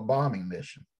conditions for a bombing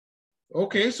mission.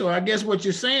 Okay, so I guess what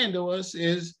you're saying to us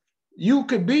is you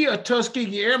could be a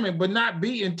Tuskegee Airman, but not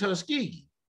be in Tuskegee.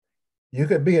 You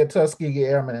could be a Tuskegee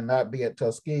Airman and not be at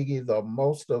Tuskegee, though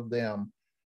most of them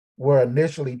were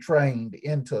initially trained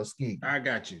in Tuskegee. I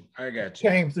got you. They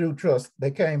came through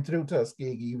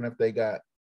Tuskegee, even if they got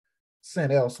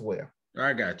sent elsewhere.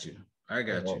 I got you.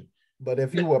 But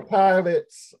if you were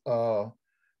pilots,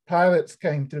 pilots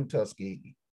came through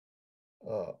Tuskegee.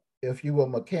 If you were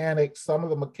mechanics, some of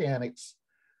the mechanics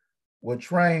were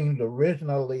trained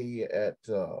originally at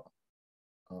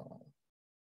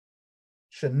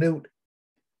Chanute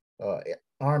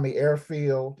Army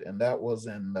Airfield, and that was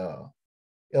in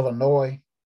Illinois.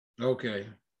 Okay.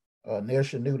 Near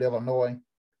Chanute, Illinois.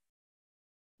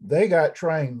 They got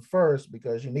trained first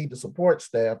because you need the support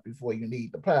staff before you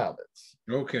need the pilots.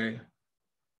 Okay.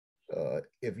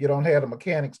 If you don't have the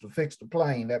mechanics to fix the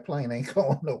plane, that plane ain't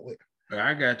going nowhere.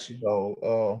 I got you.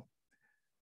 So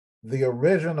the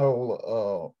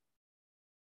original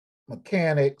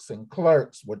mechanics and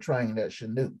clerks were trained at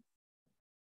Chanute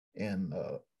in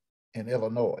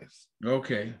Illinois.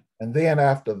 Okay. And then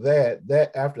after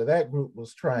that group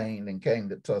was trained and came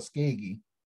to Tuskegee,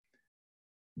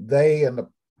 they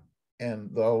and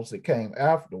those that came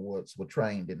afterwards were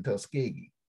trained in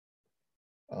Tuskegee.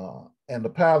 And the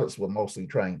pilots were mostly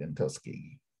trained in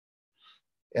Tuskegee.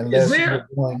 Unless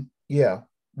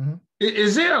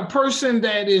is there a person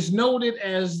that is noted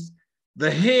as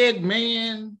the head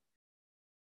man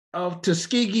of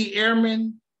Tuskegee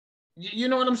Airmen? You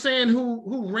know what I'm saying?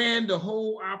 Who ran the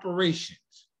whole operations?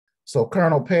 So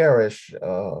Colonel Parrish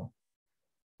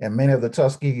and many of the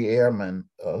Tuskegee Airmen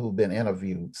who've been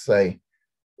interviewed say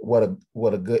what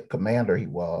a good commander he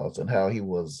was and how he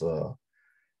was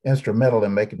instrumental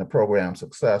in making the program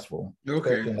successful,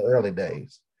 especially in the early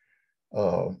days.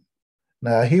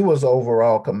 Now, he was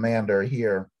overall commander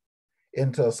here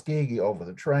in Tuskegee over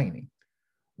the training.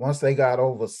 Once they got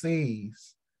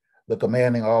overseas, the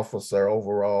commanding officer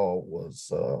overall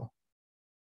was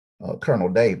Colonel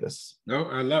Davis. No,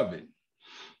 I love it.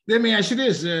 Let me ask you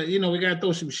this. We got to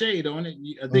throw some shade on it.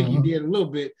 I think you did a little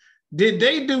bit. Did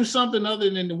they do something other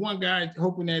than the one guy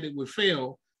hoping that it would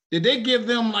fail? Did they give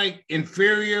them like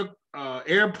inferior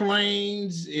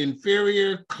airplanes,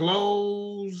 inferior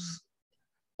clothes?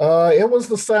 It was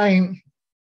the same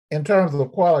in terms of the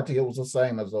quality. It was the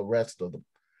same as the rest of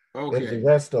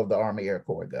the Army Air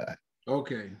Corps got.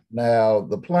 Okay. Now,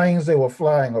 the planes they were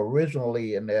flying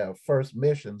originally in their first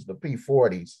missions, the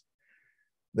P-40s,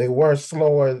 they were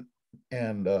slower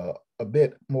and a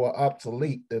bit more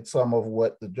obsolete than some of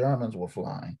what the Germans were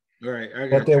flying. Right.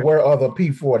 But there were other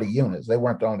P-40 units. They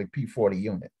weren't the only P-40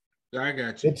 unit. I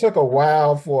got you. It took a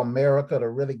while for America to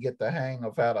really get the hang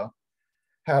of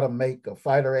how to make a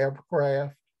fighter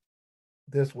aircraft.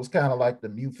 This was kind of like the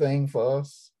new thing for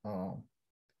us.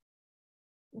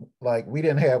 Like we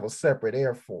didn't have a separate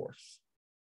air force.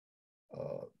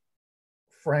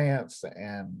 France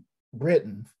and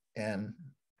Britain and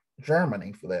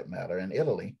Germany, for that matter, and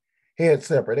Italy had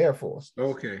separate air forces.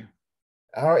 Okay.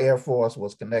 Our air force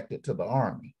was connected to the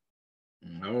Army.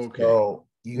 Okay. So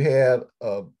you had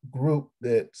a group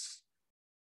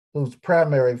whose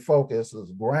primary focus is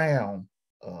ground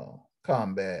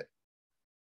combat,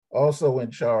 also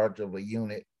in charge of a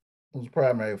unit whose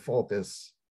primary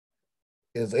focus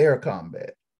is air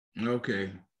combat.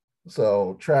 Okay.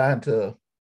 So trying to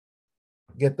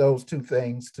get those two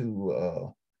things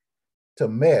to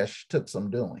mesh took some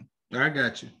doing. I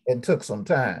got you. And took some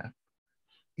time.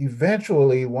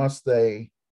 Eventually, once they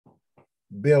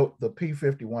built the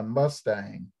P-51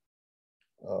 Mustang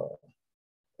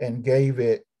and gave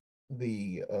it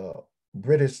the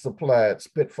British supplied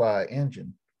Spitfire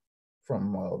engine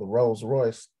from the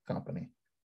Rolls-Royce company,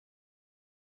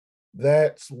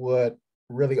 that's what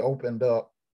really opened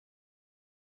up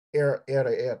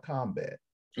air-to-air combat.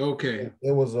 Okay.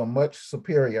 It was a much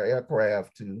superior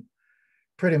aircraft to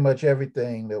pretty much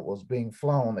everything that was being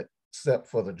flown except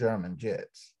for the German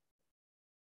jets.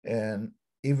 And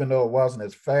even though it wasn't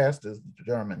as fast as the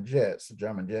German jets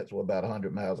were about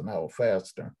 100 miles an hour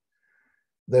faster,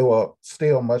 they were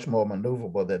still much more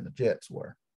maneuverable than the jets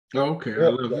were. Okay, I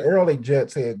love it. Early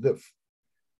jets had good,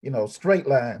 straight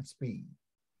line speed,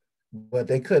 but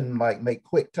they couldn't like make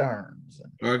quick turns.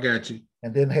 I got you.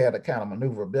 And didn't have the kind of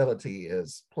maneuverability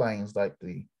as planes like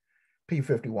the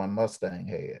P-51 Mustang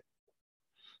had.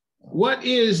 What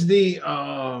is the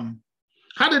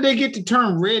how did they get the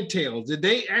term red tails? Did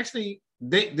they actually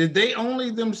did they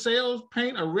only themselves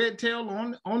paint a red tail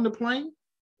on the plane?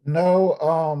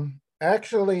 No,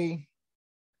 actually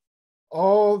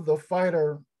all the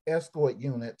fighter escort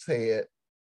units had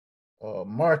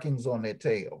markings on their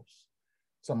tails.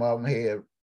 Some of them had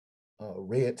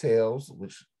red tails,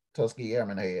 which Tuskegee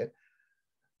Airmen had,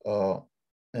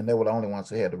 and they were the only ones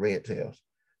that had the red tails.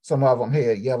 Some of them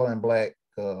had yellow and black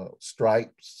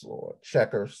stripes or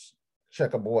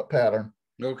checkerboard pattern.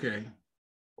 Okay.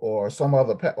 Or some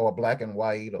other, or black and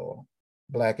white or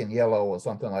black and yellow or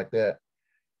something like that.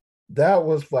 That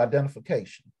was for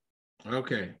identification.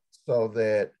 Okay. So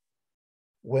that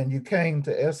when you came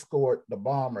to escort the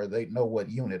bomber, they'd know what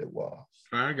unit it was.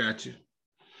 I got you.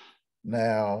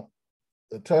 Now,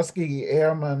 the Tuskegee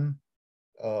Airmen,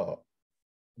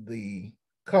 the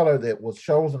color that was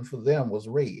chosen for them was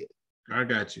red. I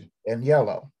got you. And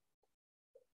yellow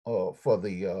for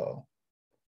the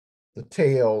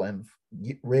tail, and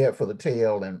red for the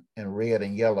tail, and red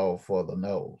and yellow for the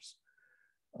nose,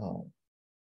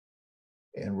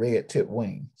 and red tip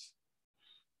wings.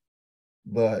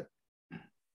 But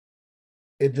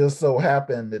it just so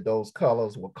happened that those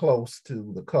colors were close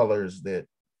to the colors that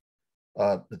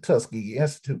the Tuskegee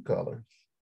Institute colors.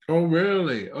 Oh,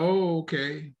 really? Oh,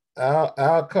 okay.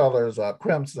 Our colors are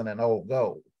crimson and old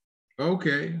gold.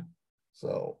 Okay.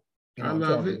 So, I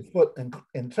love it.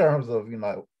 In terms of,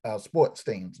 our sports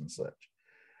teams and such.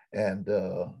 And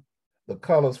the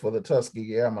colors for the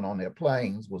Tuskegee Airmen on their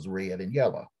planes was red and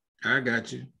yellow. I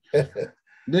got you. So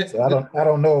I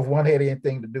don't know if one had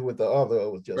anything to do with the other.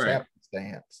 It was just right.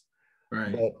 happenstance.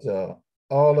 Right. But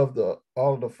all of the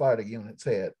fighter units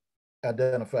had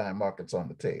identifying markers on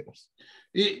the tails.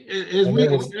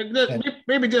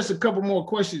 Maybe just a couple more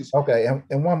questions. Okay,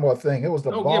 and one more thing. It was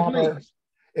the bombers.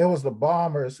 Yeah, it was the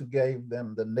bombers who gave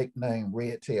them the nickname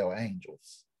Red Tail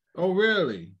Angels. Oh,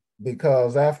 really?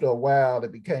 Because after a while,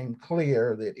 it became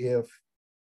clear that if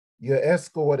you're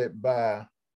escorted by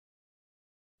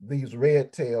these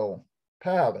red tail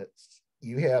pilots,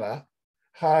 you had a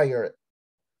higher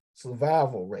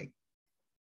survival rate.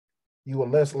 You were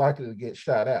less likely to get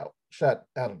shot out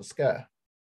of the sky.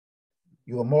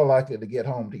 You were more likely to get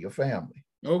home to your family.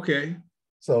 Okay.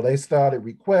 So they started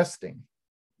requesting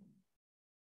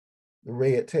the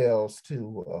red tails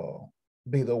to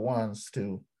be the ones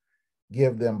to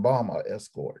give them bomber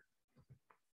escort.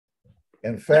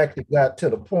 In fact, it got to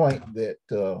the point that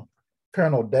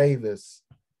Colonel Davis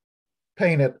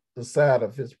painted the side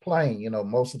of his plane.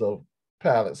 Most of the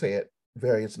pilots had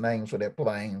various names for their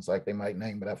planes, like they might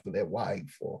name it after their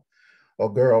wife or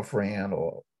girlfriend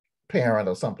or parent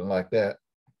or something like that.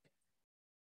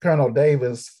 Colonel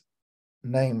Davis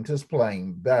named his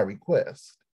plane by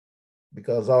request,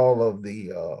 because all of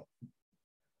these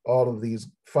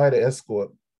fighter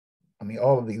escort,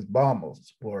 all of these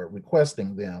bombers were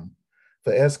requesting them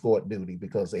for escort duty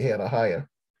because they had a higher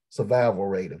survival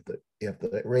rate if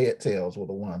the red tails were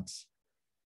the ones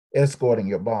escorting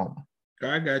your bomber.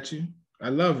 I got you. I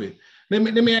love it. Let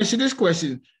me ask you this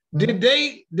question.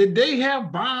 Mm-hmm. Did they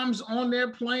have bombs on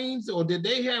their planes, or did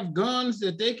they have guns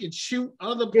that they could shoot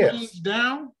other planes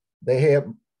down? They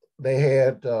had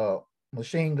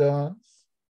machine guns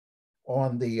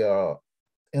on the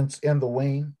in the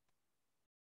wing,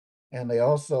 and they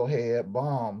also had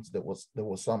bombs that was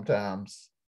sometimes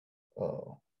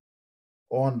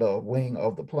on the wing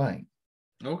of the plane.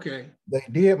 Okay. They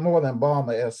did more than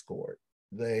bomber escort.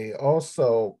 They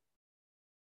also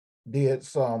did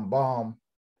some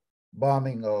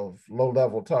bombing of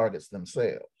low-level targets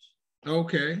themselves.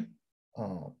 Okay.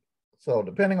 Um, so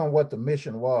depending on what the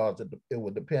mission was, it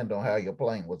would depend on how your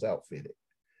plane was outfitted.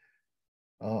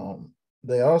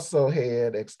 They also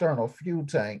had external fuel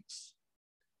tanks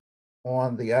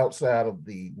on the outside of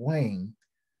the wing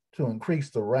to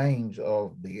increase the range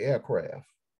of the aircraft.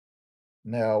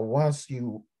 Now, once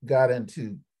you got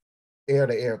into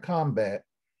air-to-air combat,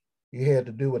 you had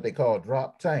to do what they call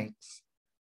drop tanks.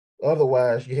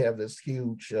 Otherwise, you have this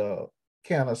huge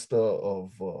canister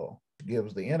of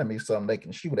gives the enemy something they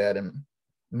can shoot at and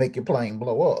make your plane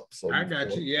blow up. So I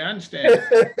got you. Yeah, I understand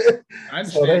that. I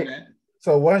understand that.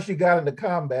 So once you got into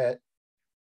combat,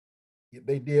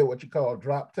 they did what you call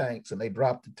drop tanks, and they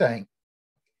dropped the tank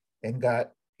and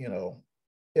got,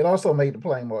 it also made the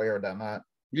plane more aerodynamic.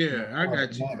 Yeah, I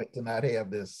got you. To not have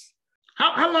this.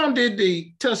 How long did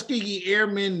the Tuskegee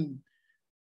Airmen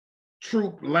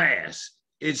troop last?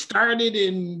 It started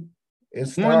in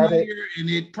 1 year, and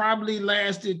it probably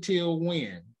lasted till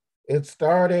when? It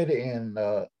started in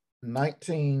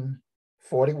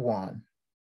 1941.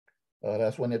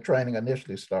 That's when the training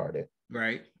initially started.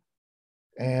 Right.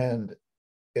 And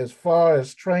as far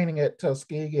as training at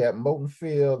Tuskegee at Moton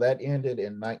Field, that ended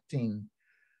in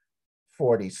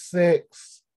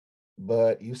 1946.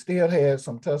 But you still had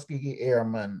some Tuskegee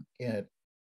Airmen at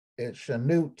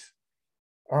Chanute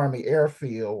Army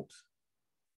Airfield,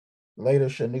 later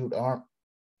Chanute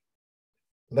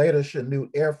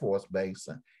Air Force Base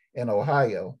in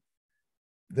Ohio.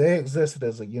 They existed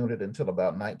as a unit until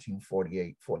about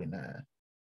 1948-49.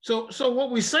 So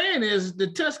what we're saying is the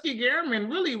Tuskegee Airmen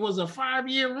really was a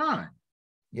 5-year run.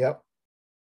 Yep.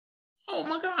 Oh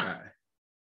my God.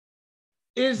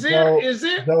 Is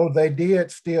it? Though they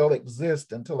did still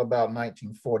exist until about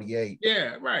 1948.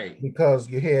 Yeah, right. Because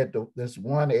you had this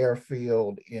one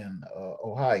airfield in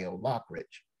Ohio,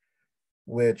 Lockridge,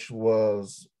 which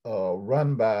was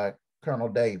run by Colonel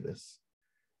Davis.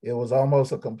 It was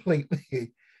almost a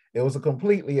completely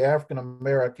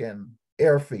African-American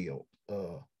airfield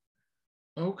in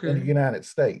the United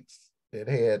States. It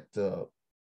had,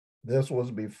 this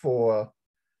was before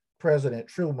President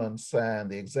Truman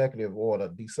signed the executive order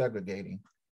desegregating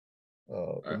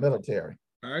the military.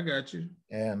 I got you.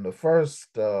 And the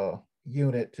first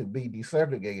unit to be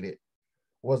desegregated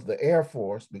was the Air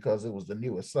Force, because it was the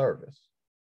newest service.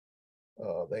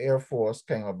 The Air Force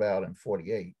came about in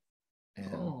 48.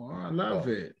 And, I love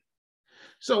it.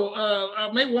 So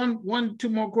maybe two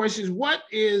more questions. What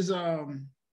is there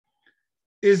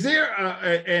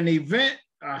an event,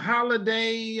 a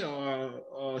holiday,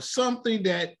 or something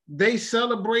that they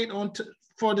celebrate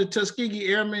for the Tuskegee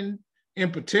Airmen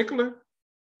in particular?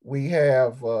 We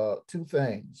have two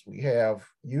things. We have,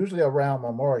 usually around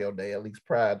Memorial Day, at least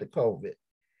prior to COVID,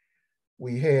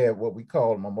 we had what we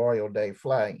call Memorial Day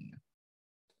fly-in.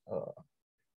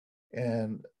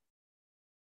 And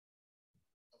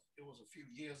it was a few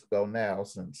years ago now,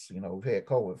 since, we've had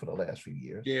COVID for the last few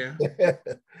years. Yeah.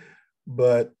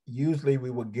 But usually we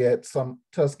would get some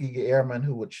Tuskegee Airmen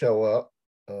who would show up,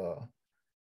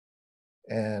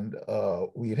 and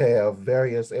we'd have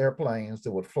various airplanes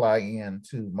that would fly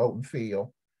into Moton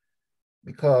Field,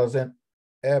 because at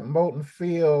Moton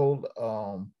Field,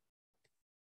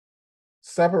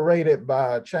 separated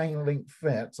by a chain link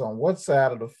fence, on one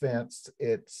side of the fence,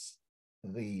 it's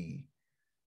the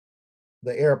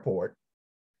airport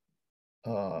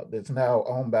that's now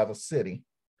owned by the city.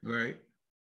 Right.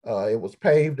 It was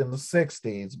paved in the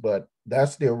 60s, but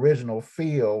that's the original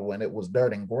field when it was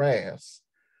dirt and grass,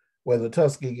 where the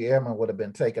Tuskegee Airmen would have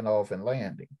been taken off and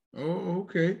landing. Oh,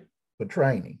 okay. For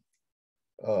training.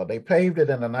 They paved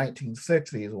it in the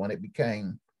 1960s when it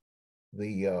became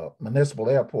the municipal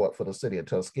airport for the city of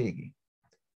Tuskegee.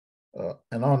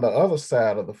 And on the other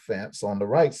side of the fence, on the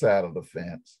right side of the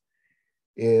fence,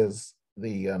 is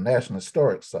the National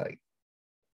Historic Site.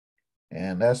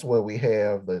 And that's where we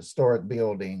have the historic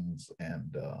buildings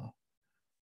and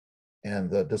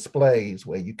the displays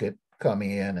where you could come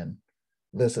in and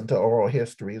listen to oral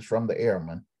histories from the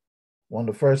airmen. One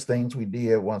of the first things we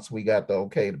did once we got the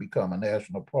okay to become a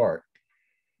national park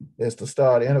is to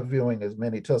start interviewing as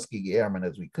many Tuskegee Airmen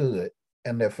as we could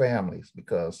and their families,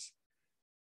 because,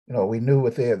 we knew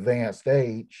with their advanced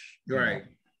age, right.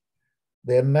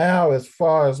 There are now, as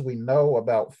far as we know,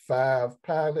 about 5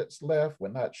 pilots left. We're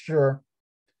not sure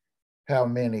how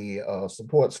many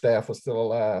support staff are still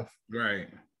alive. Right.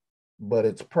 But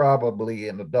it's probably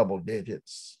in the double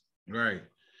digits. Right.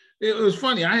 It was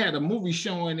funny. I had a movie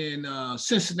showing in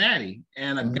Cincinnati,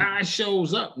 and a guy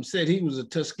shows up and said he was a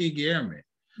Tuskegee Airman.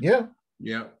 Yeah.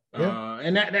 Yeah.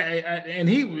 And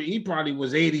he probably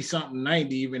was 80 something,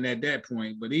 90 even at that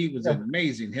point, but he was in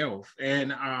amazing health.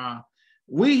 And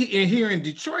we here in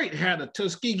Detroit had a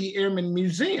Tuskegee Airmen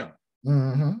Museum.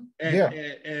 Mm-hmm.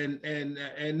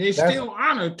 And they still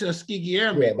honor Tuskegee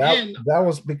Airmen. Yeah, that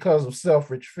was because of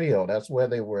Selfridge Field. That's where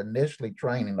they were initially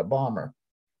training the bomber.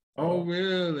 Oh,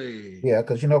 really? Yeah,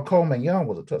 because Coleman Young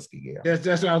was a Tuskegee Airman.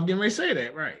 That's what I was getting ready to say.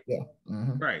 That right? Yeah.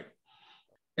 Mm-hmm. Right.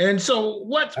 And so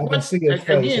what's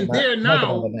again there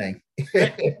now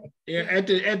at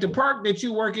the park that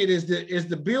you work at is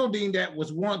the building that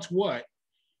was once what?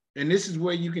 And this is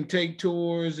where you can take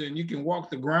tours and you can walk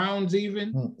the grounds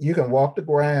even? You can walk the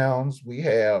grounds. We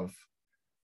have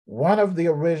one of the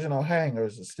original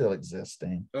hangars is still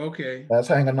existing. Okay. That's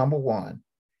hangar number 1.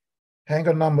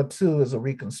 Hangar number 2 is a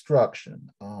reconstruction.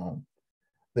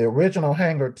 The original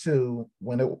hangar 2,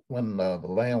 when the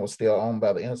land was still owned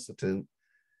by the Institute,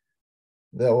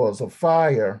 there was a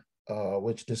fire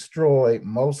which destroyed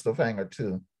most of hangar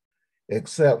 2,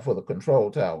 except for the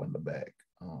control tower in the back.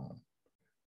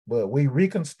 But we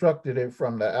reconstructed it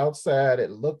from the outside.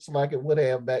 It looks like it would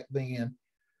have back then.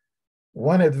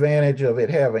 One advantage of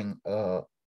it having to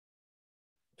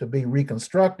be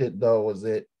reconstructed, though, is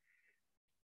that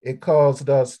it caused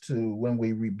us to, when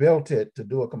we rebuilt it, to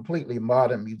do a completely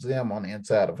modern museum on the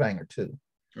inside of hangar 2.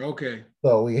 Okay.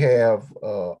 So we have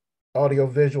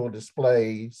audiovisual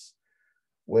displays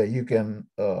where you can,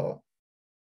 where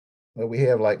we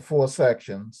have like 4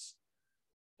 sections.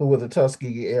 Who were the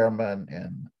Tuskegee Airmen,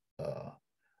 and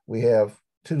we have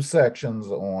 2 sections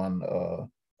on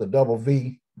the Double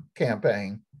V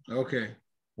campaign. Okay.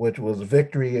 Which was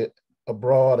victory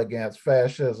abroad against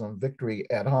fascism, victory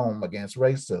at home against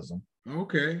racism.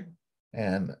 Okay.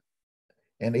 And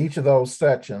in each of those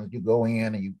sections, you go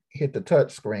in and you hit the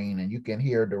touch screen and you can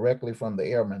hear directly from the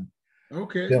airmen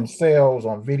themselves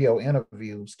on video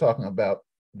interviews talking about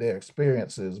their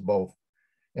experiences, both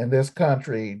in this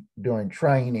country during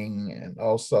training and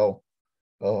also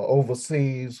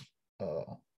overseas.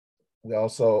 We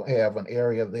also have an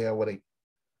area there where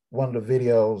one of the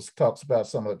videos talks about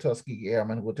some of the Tuskegee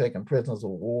Airmen who were taken prisoners of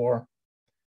war.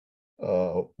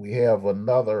 We have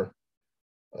another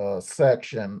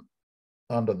section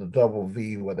under the Double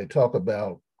V where they talk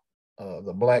about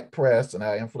the Black press and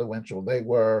how influential they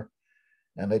were.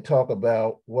 And they talk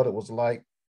about what it was like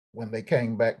when they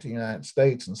came back to the United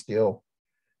States and still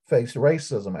faced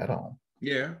racism at home.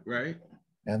 Yeah, right.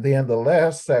 And then the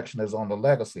last section is on the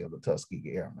legacy of the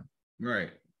Tuskegee Airmen.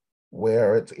 Right.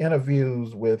 Where it's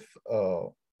interviews with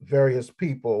various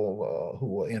people who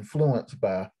were influenced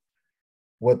by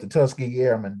what the Tuskegee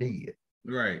Airmen did.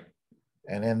 Right.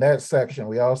 And in that section,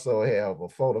 we also have a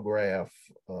photograph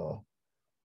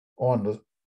on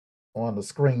the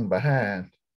screen behind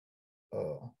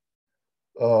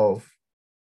of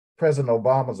President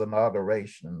Obama's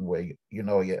inauguration, where he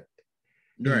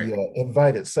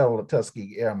invited several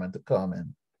Tuskegee Airmen to come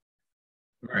and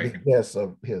be guests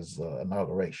of his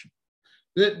inauguration.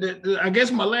 I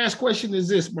guess my last question is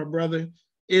this, my brother: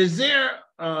 is there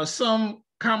some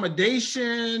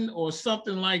accommodation or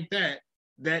something like that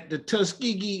the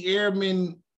Tuskegee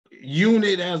Airmen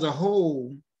unit as a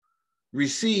whole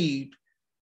received?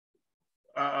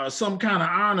 Some kind of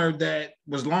honor that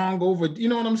was long over, you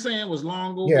know what I'm saying? Was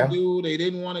long overdue. Yeah. They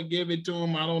didn't want to give it to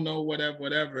him. I don't know,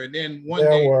 whatever. And then one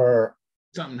day were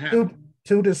something happened.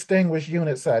 Two distinguished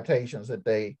unit citations that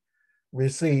they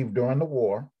received during the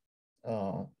war.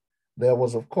 There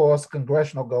was, of course,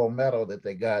 Congressional Gold Medal that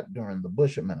they got during the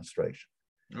Bush administration.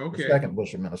 Okay. The second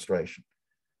Bush administration.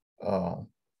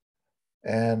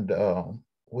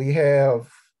 We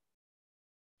have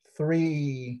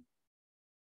three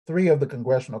of the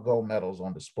Congressional Gold Medals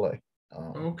on display.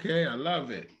 Okay, I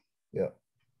love it. Yeah.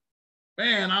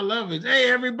 Man, I love it. Hey,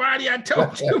 everybody, I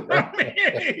told you, my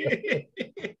man.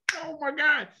 Oh my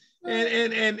God.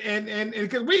 And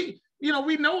because we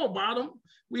know about them,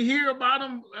 we hear about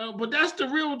them, but that's the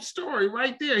real story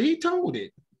right there. He told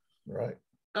it. Right.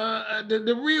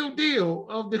 The real deal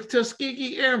of the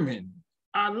Tuskegee Airmen.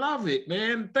 I love it,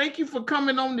 man. Thank you for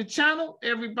coming on the channel,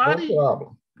 everybody. No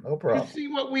problem. No problem. You see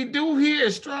what we do here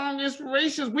at Strong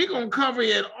Inspirations? We're going to cover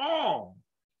it all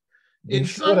in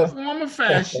some form or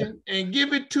fashion and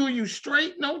give it to you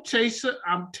straight, no chaser.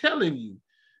 I'm telling you,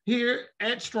 here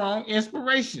at Strong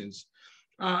Inspirations.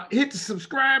 Hit the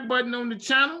subscribe button on the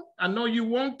channel. I know you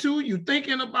want to. You're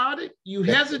thinking about it. You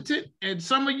hesitant, and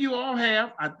some of you all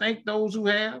have. I thank those who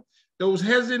have. Those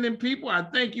hesitant people, I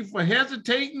thank you for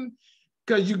hesitating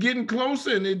because you're getting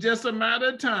closer and it's just a matter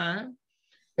of time.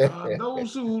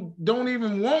 Those who don't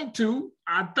even want to,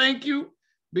 I thank you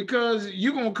because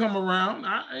you're going to come around.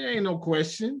 Ain't no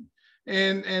question.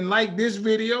 And like this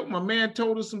video, my man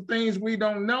told us some things we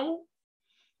don't know.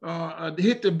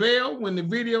 Hit the bell when the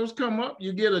videos come up.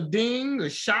 You get a ding, a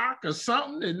shock, or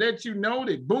something that lets you know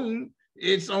that, boom,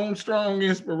 it's on Strong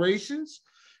Inspirations.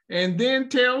 And then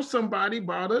tell somebody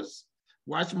about us.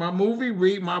 Watch my movie,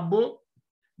 read my book.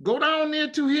 Go down there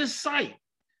to his site.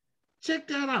 Check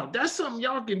that out. That's something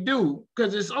y'all can do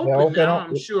because it's open now,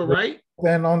 I'm sure, right?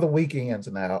 Then on the weekends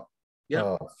now.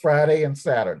 Yep. Friday and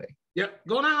Saturday. Yep.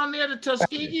 Go down there to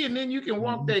Tuskegee, and then you can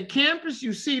walk that campus.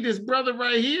 You see this brother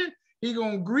right here. He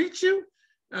gonna greet you,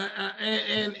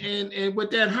 and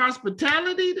with that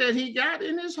hospitality that he got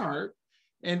in his heart,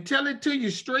 and tell it to you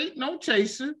straight, no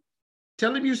chaser.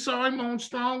 Tell him you saw him on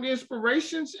Strong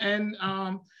Inspirations, and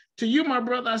to you, my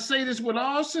brother, I say this with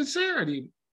all sincerity: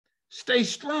 stay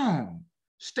strong,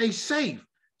 stay safe,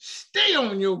 stay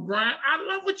on your grind. I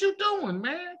love what you're doing,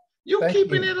 man. You're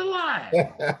keeping it alive.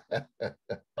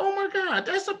 Oh my God,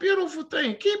 that's a beautiful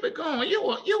thing. Keep it going. You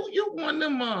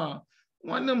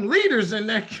one of them leaders in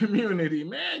that community,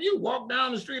 man. You walk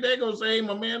down the street, they go say, "Hey,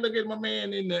 my man, look at my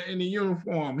man in the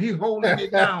uniform. He holding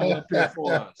it down up here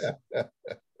for us."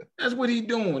 That's what he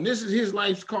doing. This is his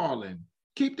life's calling.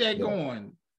 Keep that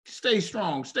going. Stay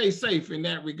strong, stay safe in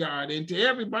that regard. And to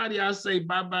everybody, I say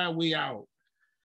bye-bye, we out.